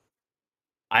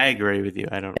 I agree with you.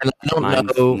 I don't know.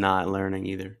 Not learning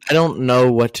either. I don't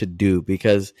know what to do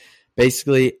because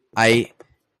basically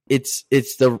it's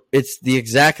the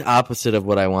exact opposite of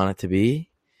what I want it to be.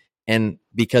 And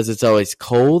because it's always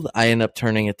cold, I end up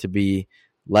turning it to be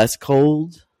less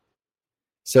cold.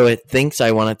 So it thinks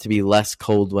I want it to be less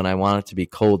cold when I want it to be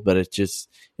cold, but it's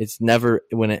never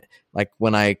when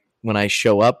I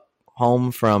show up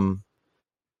home from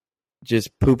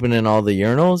just pooping in all the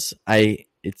urinals,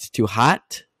 it's too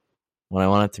hot when I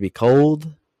want it to be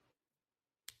cold.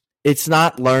 It's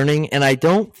not learning, and I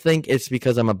don't think it's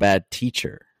because I'm a bad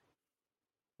teacher.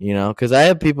 Because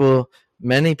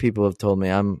many people have told me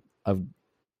I'm a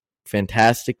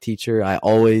fantastic teacher. Have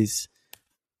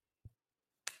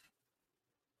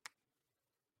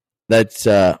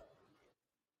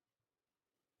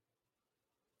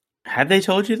they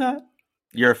told you that?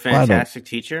 You're a fantastic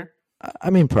teacher? I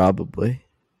mean, probably.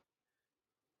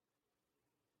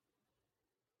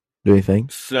 Do you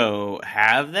think? So,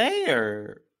 have they,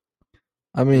 or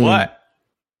I mean, what?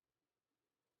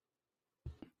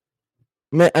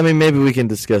 Maybe we can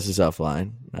discuss this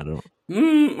offline. I don't.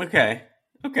 Okay.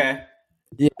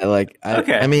 Yeah,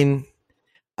 okay.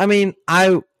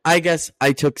 I guess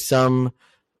I took some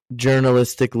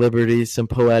journalistic liberties, some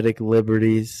poetic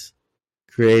liberties,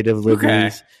 creative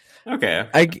liberties. Okay.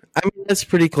 I mean, that's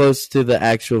pretty close to the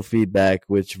actual feedback,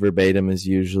 which verbatim is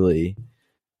usually,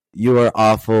 "You are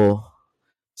awful.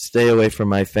 Stay away from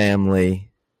my family.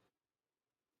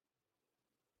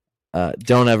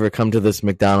 Don't ever come to this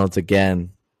McDonald's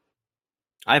again."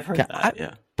 I've heard that,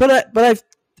 yeah. But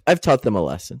I've taught them a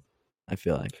lesson, I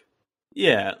feel like.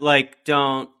 Yeah, like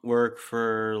don't work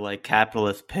for like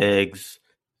capitalist pigs,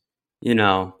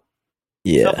 Yeah.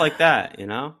 stuff like that,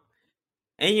 And I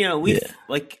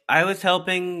was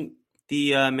helping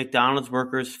the McDonald's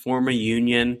workers form a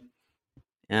union,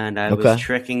 and I was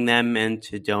tricking them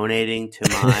into donating to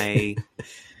my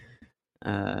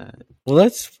well,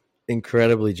 that's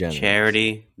incredibly generous.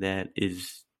 Charity that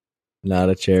is not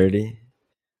a charity.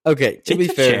 Okay, to be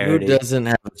fair, charity. Who doesn't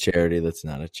have a charity that's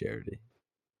not a charity?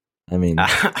 I mean,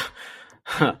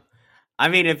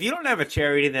 if you don't have a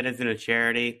charity that isn't a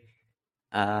charity,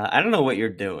 I don't know what you're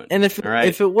doing. And if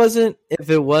it wasn't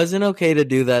okay to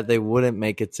do that, they wouldn't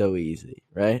make it so easy,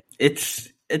 right?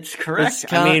 It's correct.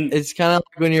 It's kind of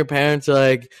like when your parents are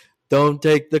like, "Don't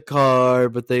take the car,"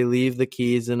 but they leave the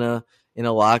keys in a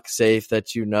lock safe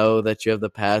that you have the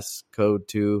passcode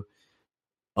to,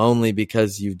 only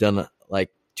because you've done like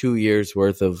 2 years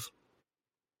worth of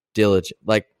diligence.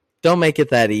 Like, don't make it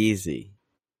that easy.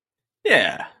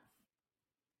 Yeah.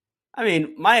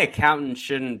 My accountant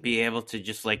shouldn't be able to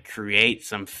just like create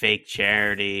some fake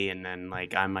charity and then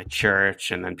like I'm a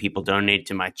church and then people donate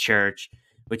to my church,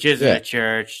 which isn't a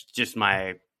church, just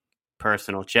my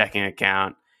personal checking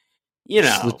account.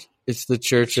 It's the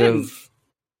church of...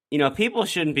 people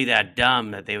shouldn't be that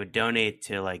dumb that they would donate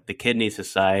to like the Kidney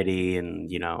Society and,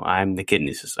 I'm the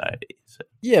Kidney Society. So.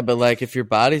 Yeah, but like if your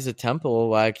body's a temple,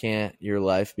 why can't your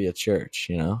life be a church,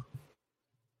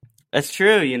 That's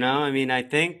true, I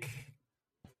think,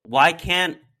 why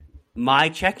can't my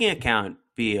checking account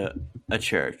be a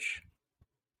church?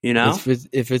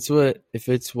 If it's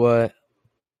what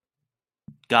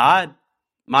God,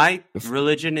 my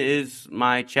religion is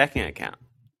my checking account.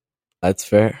 That's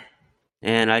fair.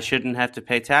 And I shouldn't have to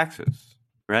pay taxes,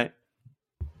 right?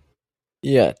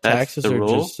 Yeah, taxes are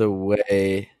just a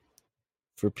way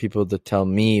for people to tell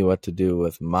me what to do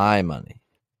with my money.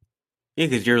 Yeah,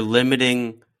 because you're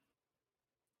limiting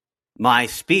my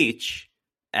speech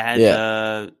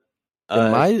as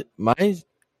my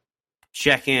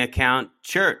checking account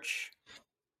church.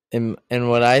 And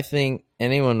what I think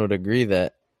anyone would agree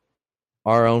that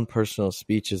our own personal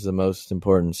speech is the most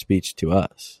important speech to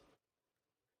us.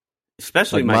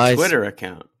 Especially like my Twitter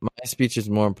account. My speech is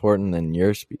more important than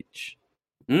your speech.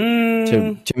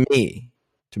 To me.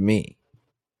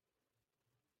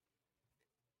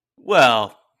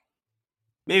 Well,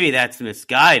 maybe that's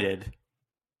misguided.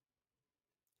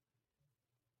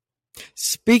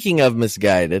 Speaking of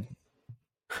misguided,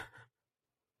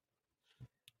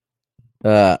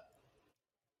 I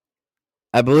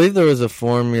believe there was a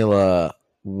Formula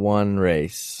One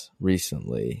race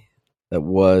recently that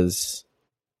was.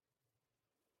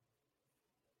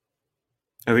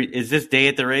 Is this Day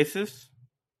at the Races?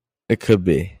 It could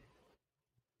be.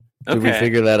 Did we Okay.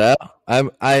 figure that out?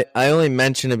 I only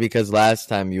mentioned it because last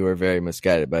time you were very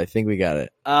misguided, but I think we got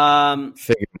it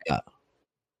figured out.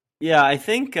 Yeah, I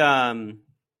think I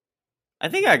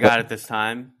got it this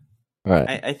time. All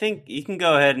right. I think you can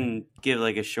go ahead and give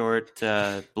like a short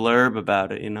blurb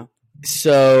about it.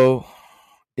 So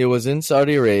it was in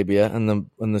Saudi Arabia, on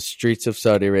the streets of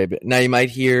Saudi Arabia. Now you might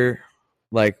hear,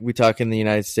 like we talk in the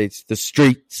United States, the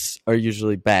streets are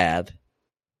usually bad,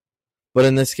 but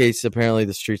in this case, apparently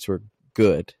the streets were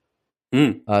good.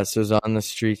 So it was on the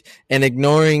street, and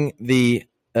ignoring the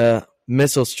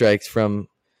missile strikes from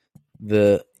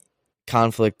the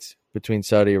conflict between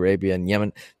Saudi Arabia and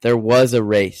Yemen, there was a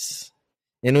race,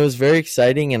 and it was very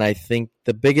exciting. And I think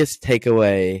the biggest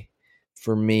takeaway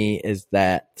for me is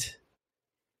that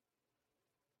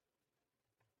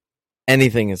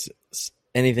anything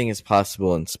is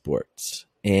possible in sports,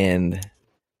 and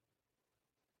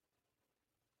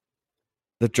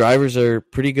the drivers are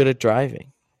pretty good at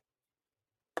driving.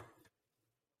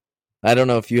 I don't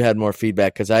know if you had more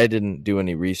feedback because I didn't do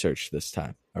any research this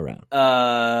time around.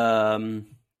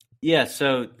 Yeah.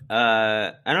 So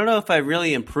I don't know if I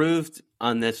really improved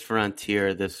on this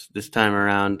frontier this time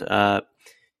around.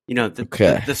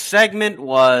 The segment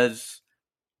was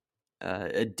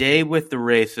a day with the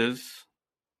races.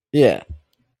 Yeah.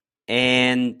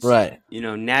 And right.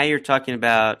 Now you're talking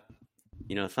about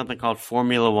something called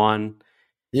Formula One.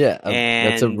 Yeah,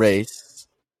 that's a race.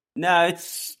 No,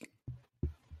 it's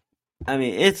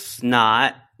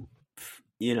not.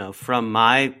 From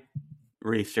my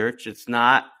research, it's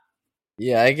not.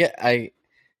 Yeah, I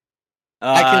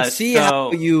can see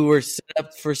how you were set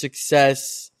up for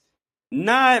success.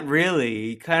 Not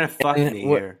really. You kind of fucked me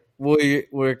here.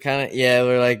 We're kind of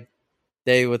we're like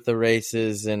day with the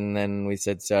races, and then we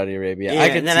said Saudi Arabia. Yeah,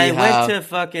 and then I went to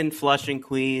fucking Flushing,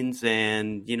 Queens,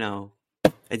 and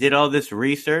I did all this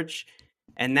research,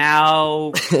 and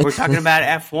now we're talking about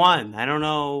F1. I don't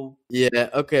know. Yeah.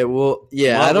 Okay. Well.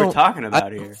 Yeah. What we're talking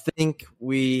about here. I think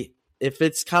if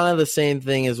it's kind of the same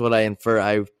thing as what I infer,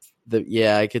 I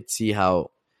could see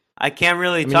how. I can't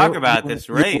really talk about this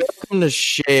race. You're welcome to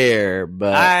share,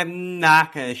 but I'm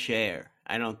not going to share.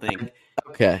 I don't think.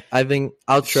 Okay, I think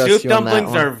I'll trust Soup you on that one.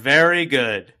 dumplings are very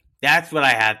good. That's what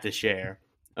I have to share.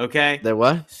 Okay? They're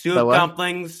what? Soup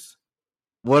dumplings.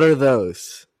 What are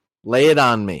those? Lay it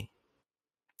on me.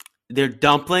 They're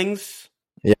dumplings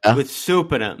with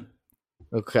soup in them.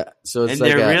 Okay, so it's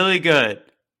they're really good.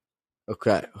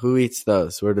 Okay, who eats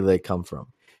those? Where do they come from?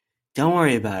 Don't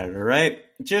worry about it, all right?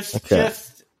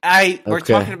 We're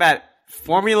talking about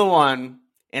Formula One,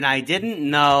 and I didn't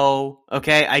know,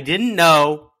 okay? I didn't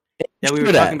know that we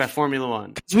were talking about Formula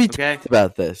One. Because we talked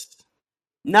about this.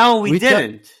 No, we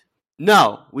didn't.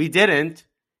 No, we didn't.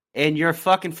 And you're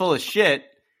fucking full of shit.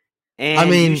 And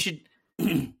you should...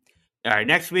 All right,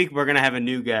 next week we're going to have a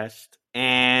new guest,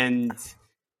 and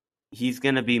he's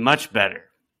going to be much better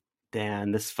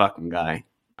than this fucking guy,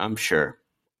 I'm sure.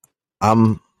 I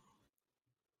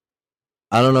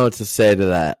don't know what to say to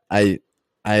that.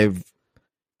 I've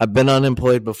been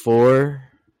unemployed before,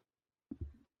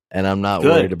 and I'm not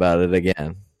worried about it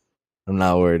again. I'm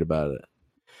not worried about it.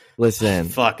 Listen.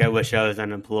 Fuck, I wish I was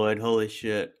unemployed. Holy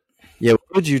shit. Yeah,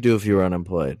 what would you do if you were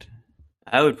unemployed?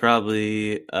 I would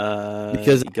probably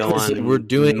because go on we're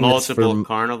doing multiple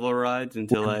carnival rides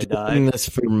until I die. We're doing this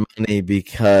for money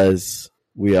because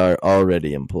we are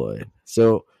already employed.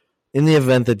 So in the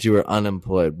event that you were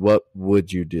unemployed, what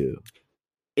would you do?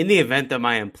 In the event that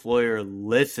my employer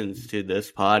listens to this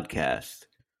podcast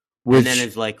and then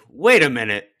is like, wait a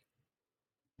minute,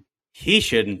 he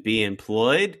shouldn't be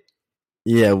employed.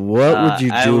 Yeah, what would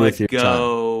you do with your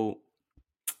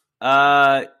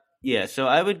time? Yeah, so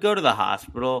I would go to the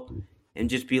hospital and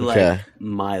just be like,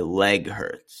 my leg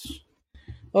hurts.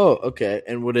 Oh, okay.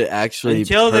 And would it actually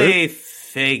Until they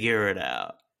figure it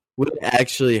out. Would it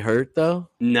actually hurt, though?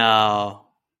 No.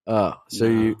 Oh, so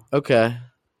you... Okay.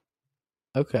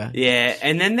 Okay. Yeah,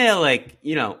 and then they're like,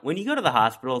 when you go to the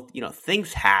hospital,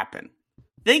 things happen.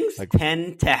 Things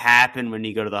tend to happen when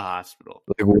you go to the hospital.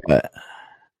 Like what?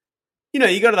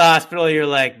 You go to the hospital, you're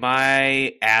like,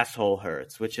 my asshole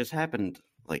hurts, which has happened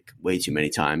like way too many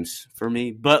times for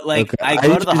me. But like, I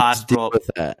go to the hospital. Deal with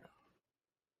that.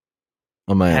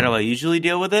 Oh my! How do I usually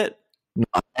deal with it? No,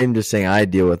 I'm just saying I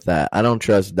deal with that. I don't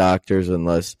trust doctors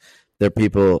unless they're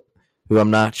people who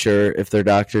I'm not sure if they're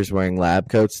doctors wearing lab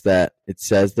coats that it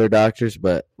says they're doctors,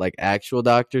 but like actual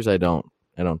doctors, I don't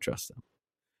trust them.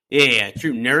 Yeah,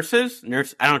 true.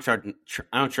 I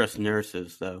don't trust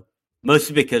nurses though,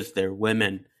 mostly because they're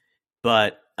women.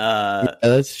 But Yeah,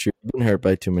 that's true. I've been hurt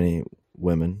by too many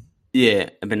women. yeah,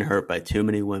 I've been hurt by too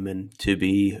many women to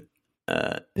be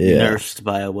Yeah. nursed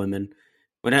by a woman.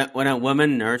 When a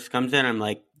woman nurse comes in, I'm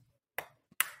like,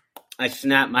 I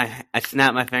snap my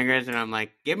fingers, and I'm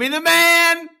like, give me the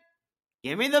man,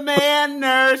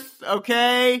 nurse,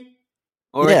 okay,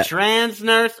 or a trans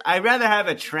nurse. I'd rather have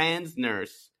a trans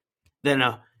nurse than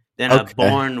a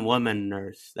born woman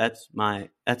nurse. That's my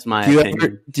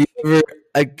opinion. Do you ever?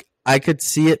 I could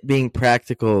see it being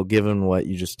practical given what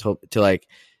you just told. To like,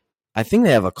 I think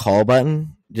they have a call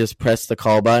button. Just press the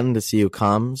call button to see who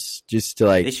comes. Just to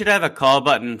like, they should have a call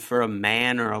button for a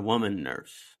man or a woman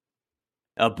nurse.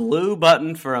 A blue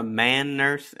button for a man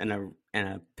nurse and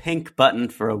a pink button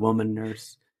for a woman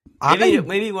nurse.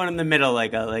 Maybe one in the middle,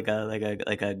 like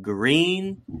a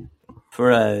green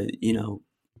for a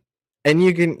And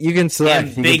you can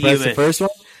select. You can press the first one.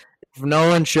 If no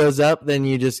one shows up, then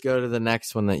you just go to the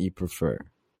next one that you prefer.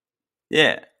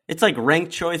 Yeah, it's like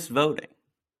ranked choice voting.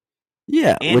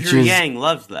 Yeah, Andrew Yang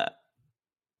loves that.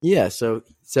 Yeah, so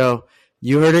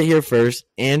you heard it here first.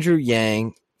 Andrew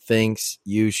Yang thinks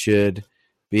you should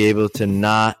be able to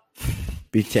not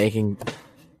be taken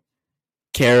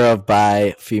care of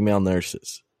by female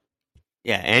nurses.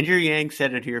 Yeah, Andrew Yang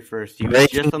said it here first. He was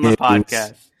just on the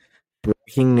podcast.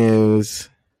 Breaking news.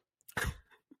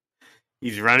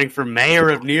 He's running for mayor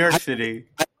of New York City.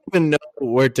 I don't even know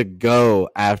where to go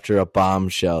after a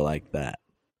bombshell like that.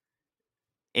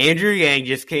 Andrew Yang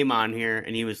just came on here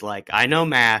and he was like, I know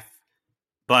math,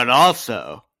 but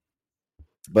also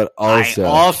I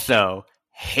also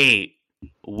hate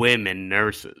women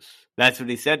nurses. That's what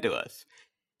he said to us.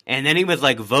 And then he was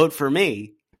like, vote for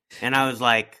me. And I was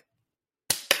like,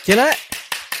 Can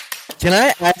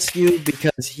I ask you,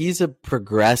 because he's a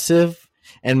progressive,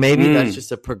 and maybe that's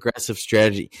just a progressive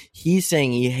strategy. He's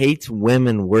saying he hates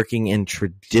women working in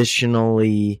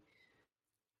traditional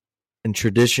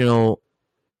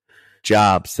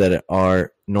jobs that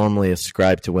are normally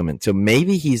ascribed to women. So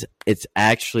maybe it's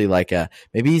actually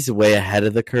maybe he's way ahead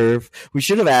of the curve. We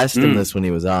should have asked him this when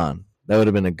he was on. That would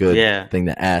have been a good thing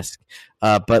to ask.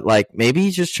 But maybe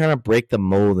he's just trying to break the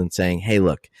mold and saying, hey,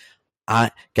 look, I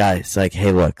know this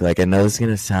is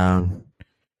going to sound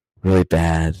really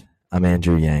bad. I'm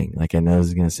Andrew Yang. I know this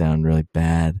is going to sound really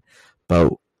bad,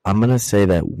 but I'm going to say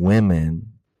that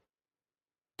women,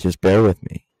 just bear with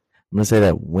me. I'm going to say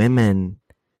that women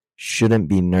shouldn't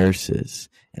be nurses,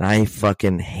 and I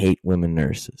fucking hate women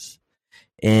nurses.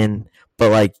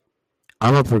 But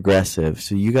I'm a progressive,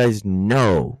 so you guys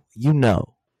know, in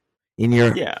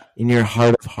your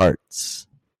heart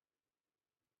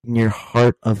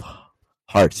of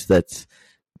hearts, that's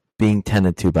being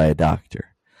tended to by a doctor.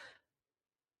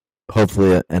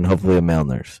 Hopefully a male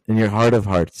nurse. In your heart of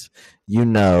hearts, you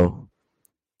know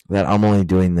that I'm only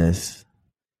doing this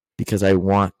because I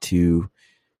want to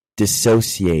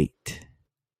disassociate.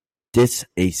 I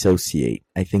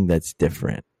think that's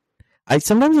different.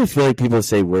 Sometimes I feel like people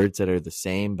say words that are the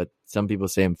same, but some people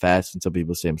say them fast and some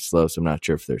people say them slow, so I'm not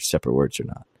sure if they're separate words or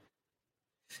not.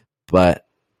 But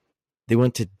they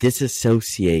want to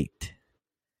disassociate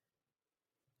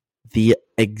the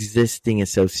existing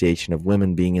association of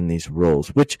women being in these roles,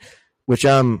 I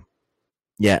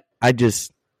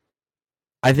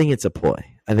think it's a ploy.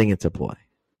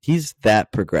 He's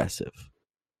that progressive,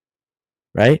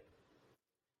 right?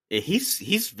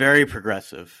 He's very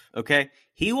progressive. Okay,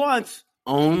 he wants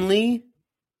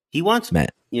men.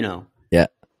 Yeah.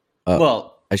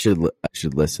 Well, I should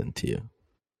listen to you.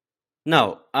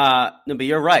 No, but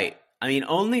you're right. I mean,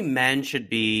 only men should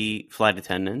be flight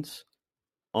attendants.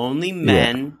 Only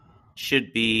men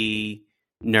should be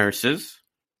nurses.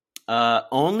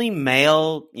 Only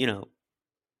male,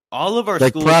 all of our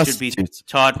schools should be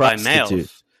taught by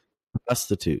males.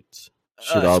 Prostitutes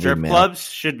should all be male. Strip clubs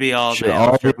should be all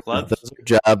male. Strip clubs. Those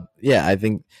are I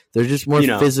think they're just more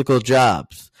physical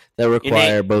jobs that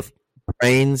require both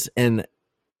brains and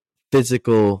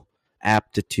physical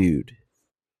aptitude.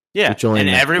 Yeah, and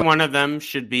every one of them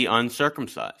should be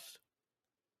uncircumcised.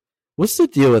 What's the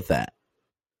deal with that?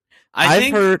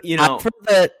 I've heard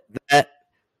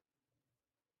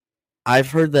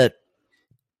that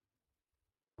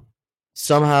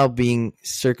somehow being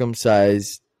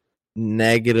circumcised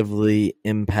negatively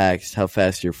impacts how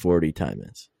fast your 40 time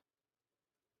is.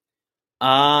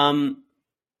 And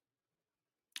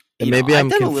maybe I'm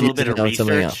confused a little bit of on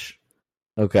something else. research.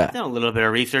 Okay. I've done a little bit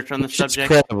of research on the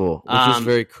subject. Which is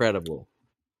very credible.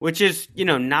 Which is,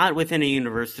 not within a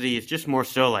university. It's just more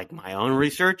so like my own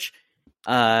research.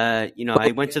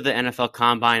 I went to the NFL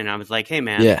Combine and I was like, "Hey,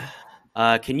 man,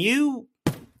 Yeah. Can you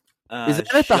Is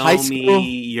that at the show high school? me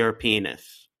your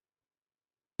penis?"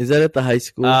 Is that at the high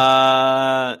school?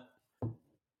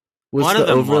 What's one the of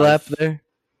them overlap was. there?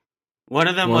 One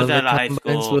of them One was of at the a high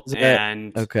combines school, was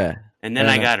and okay. and then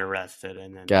I got arrested,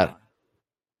 and then Got it.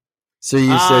 So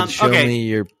you said, "Show okay. me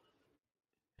your."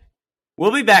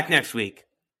 We'll be back next week.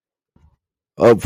 Oh.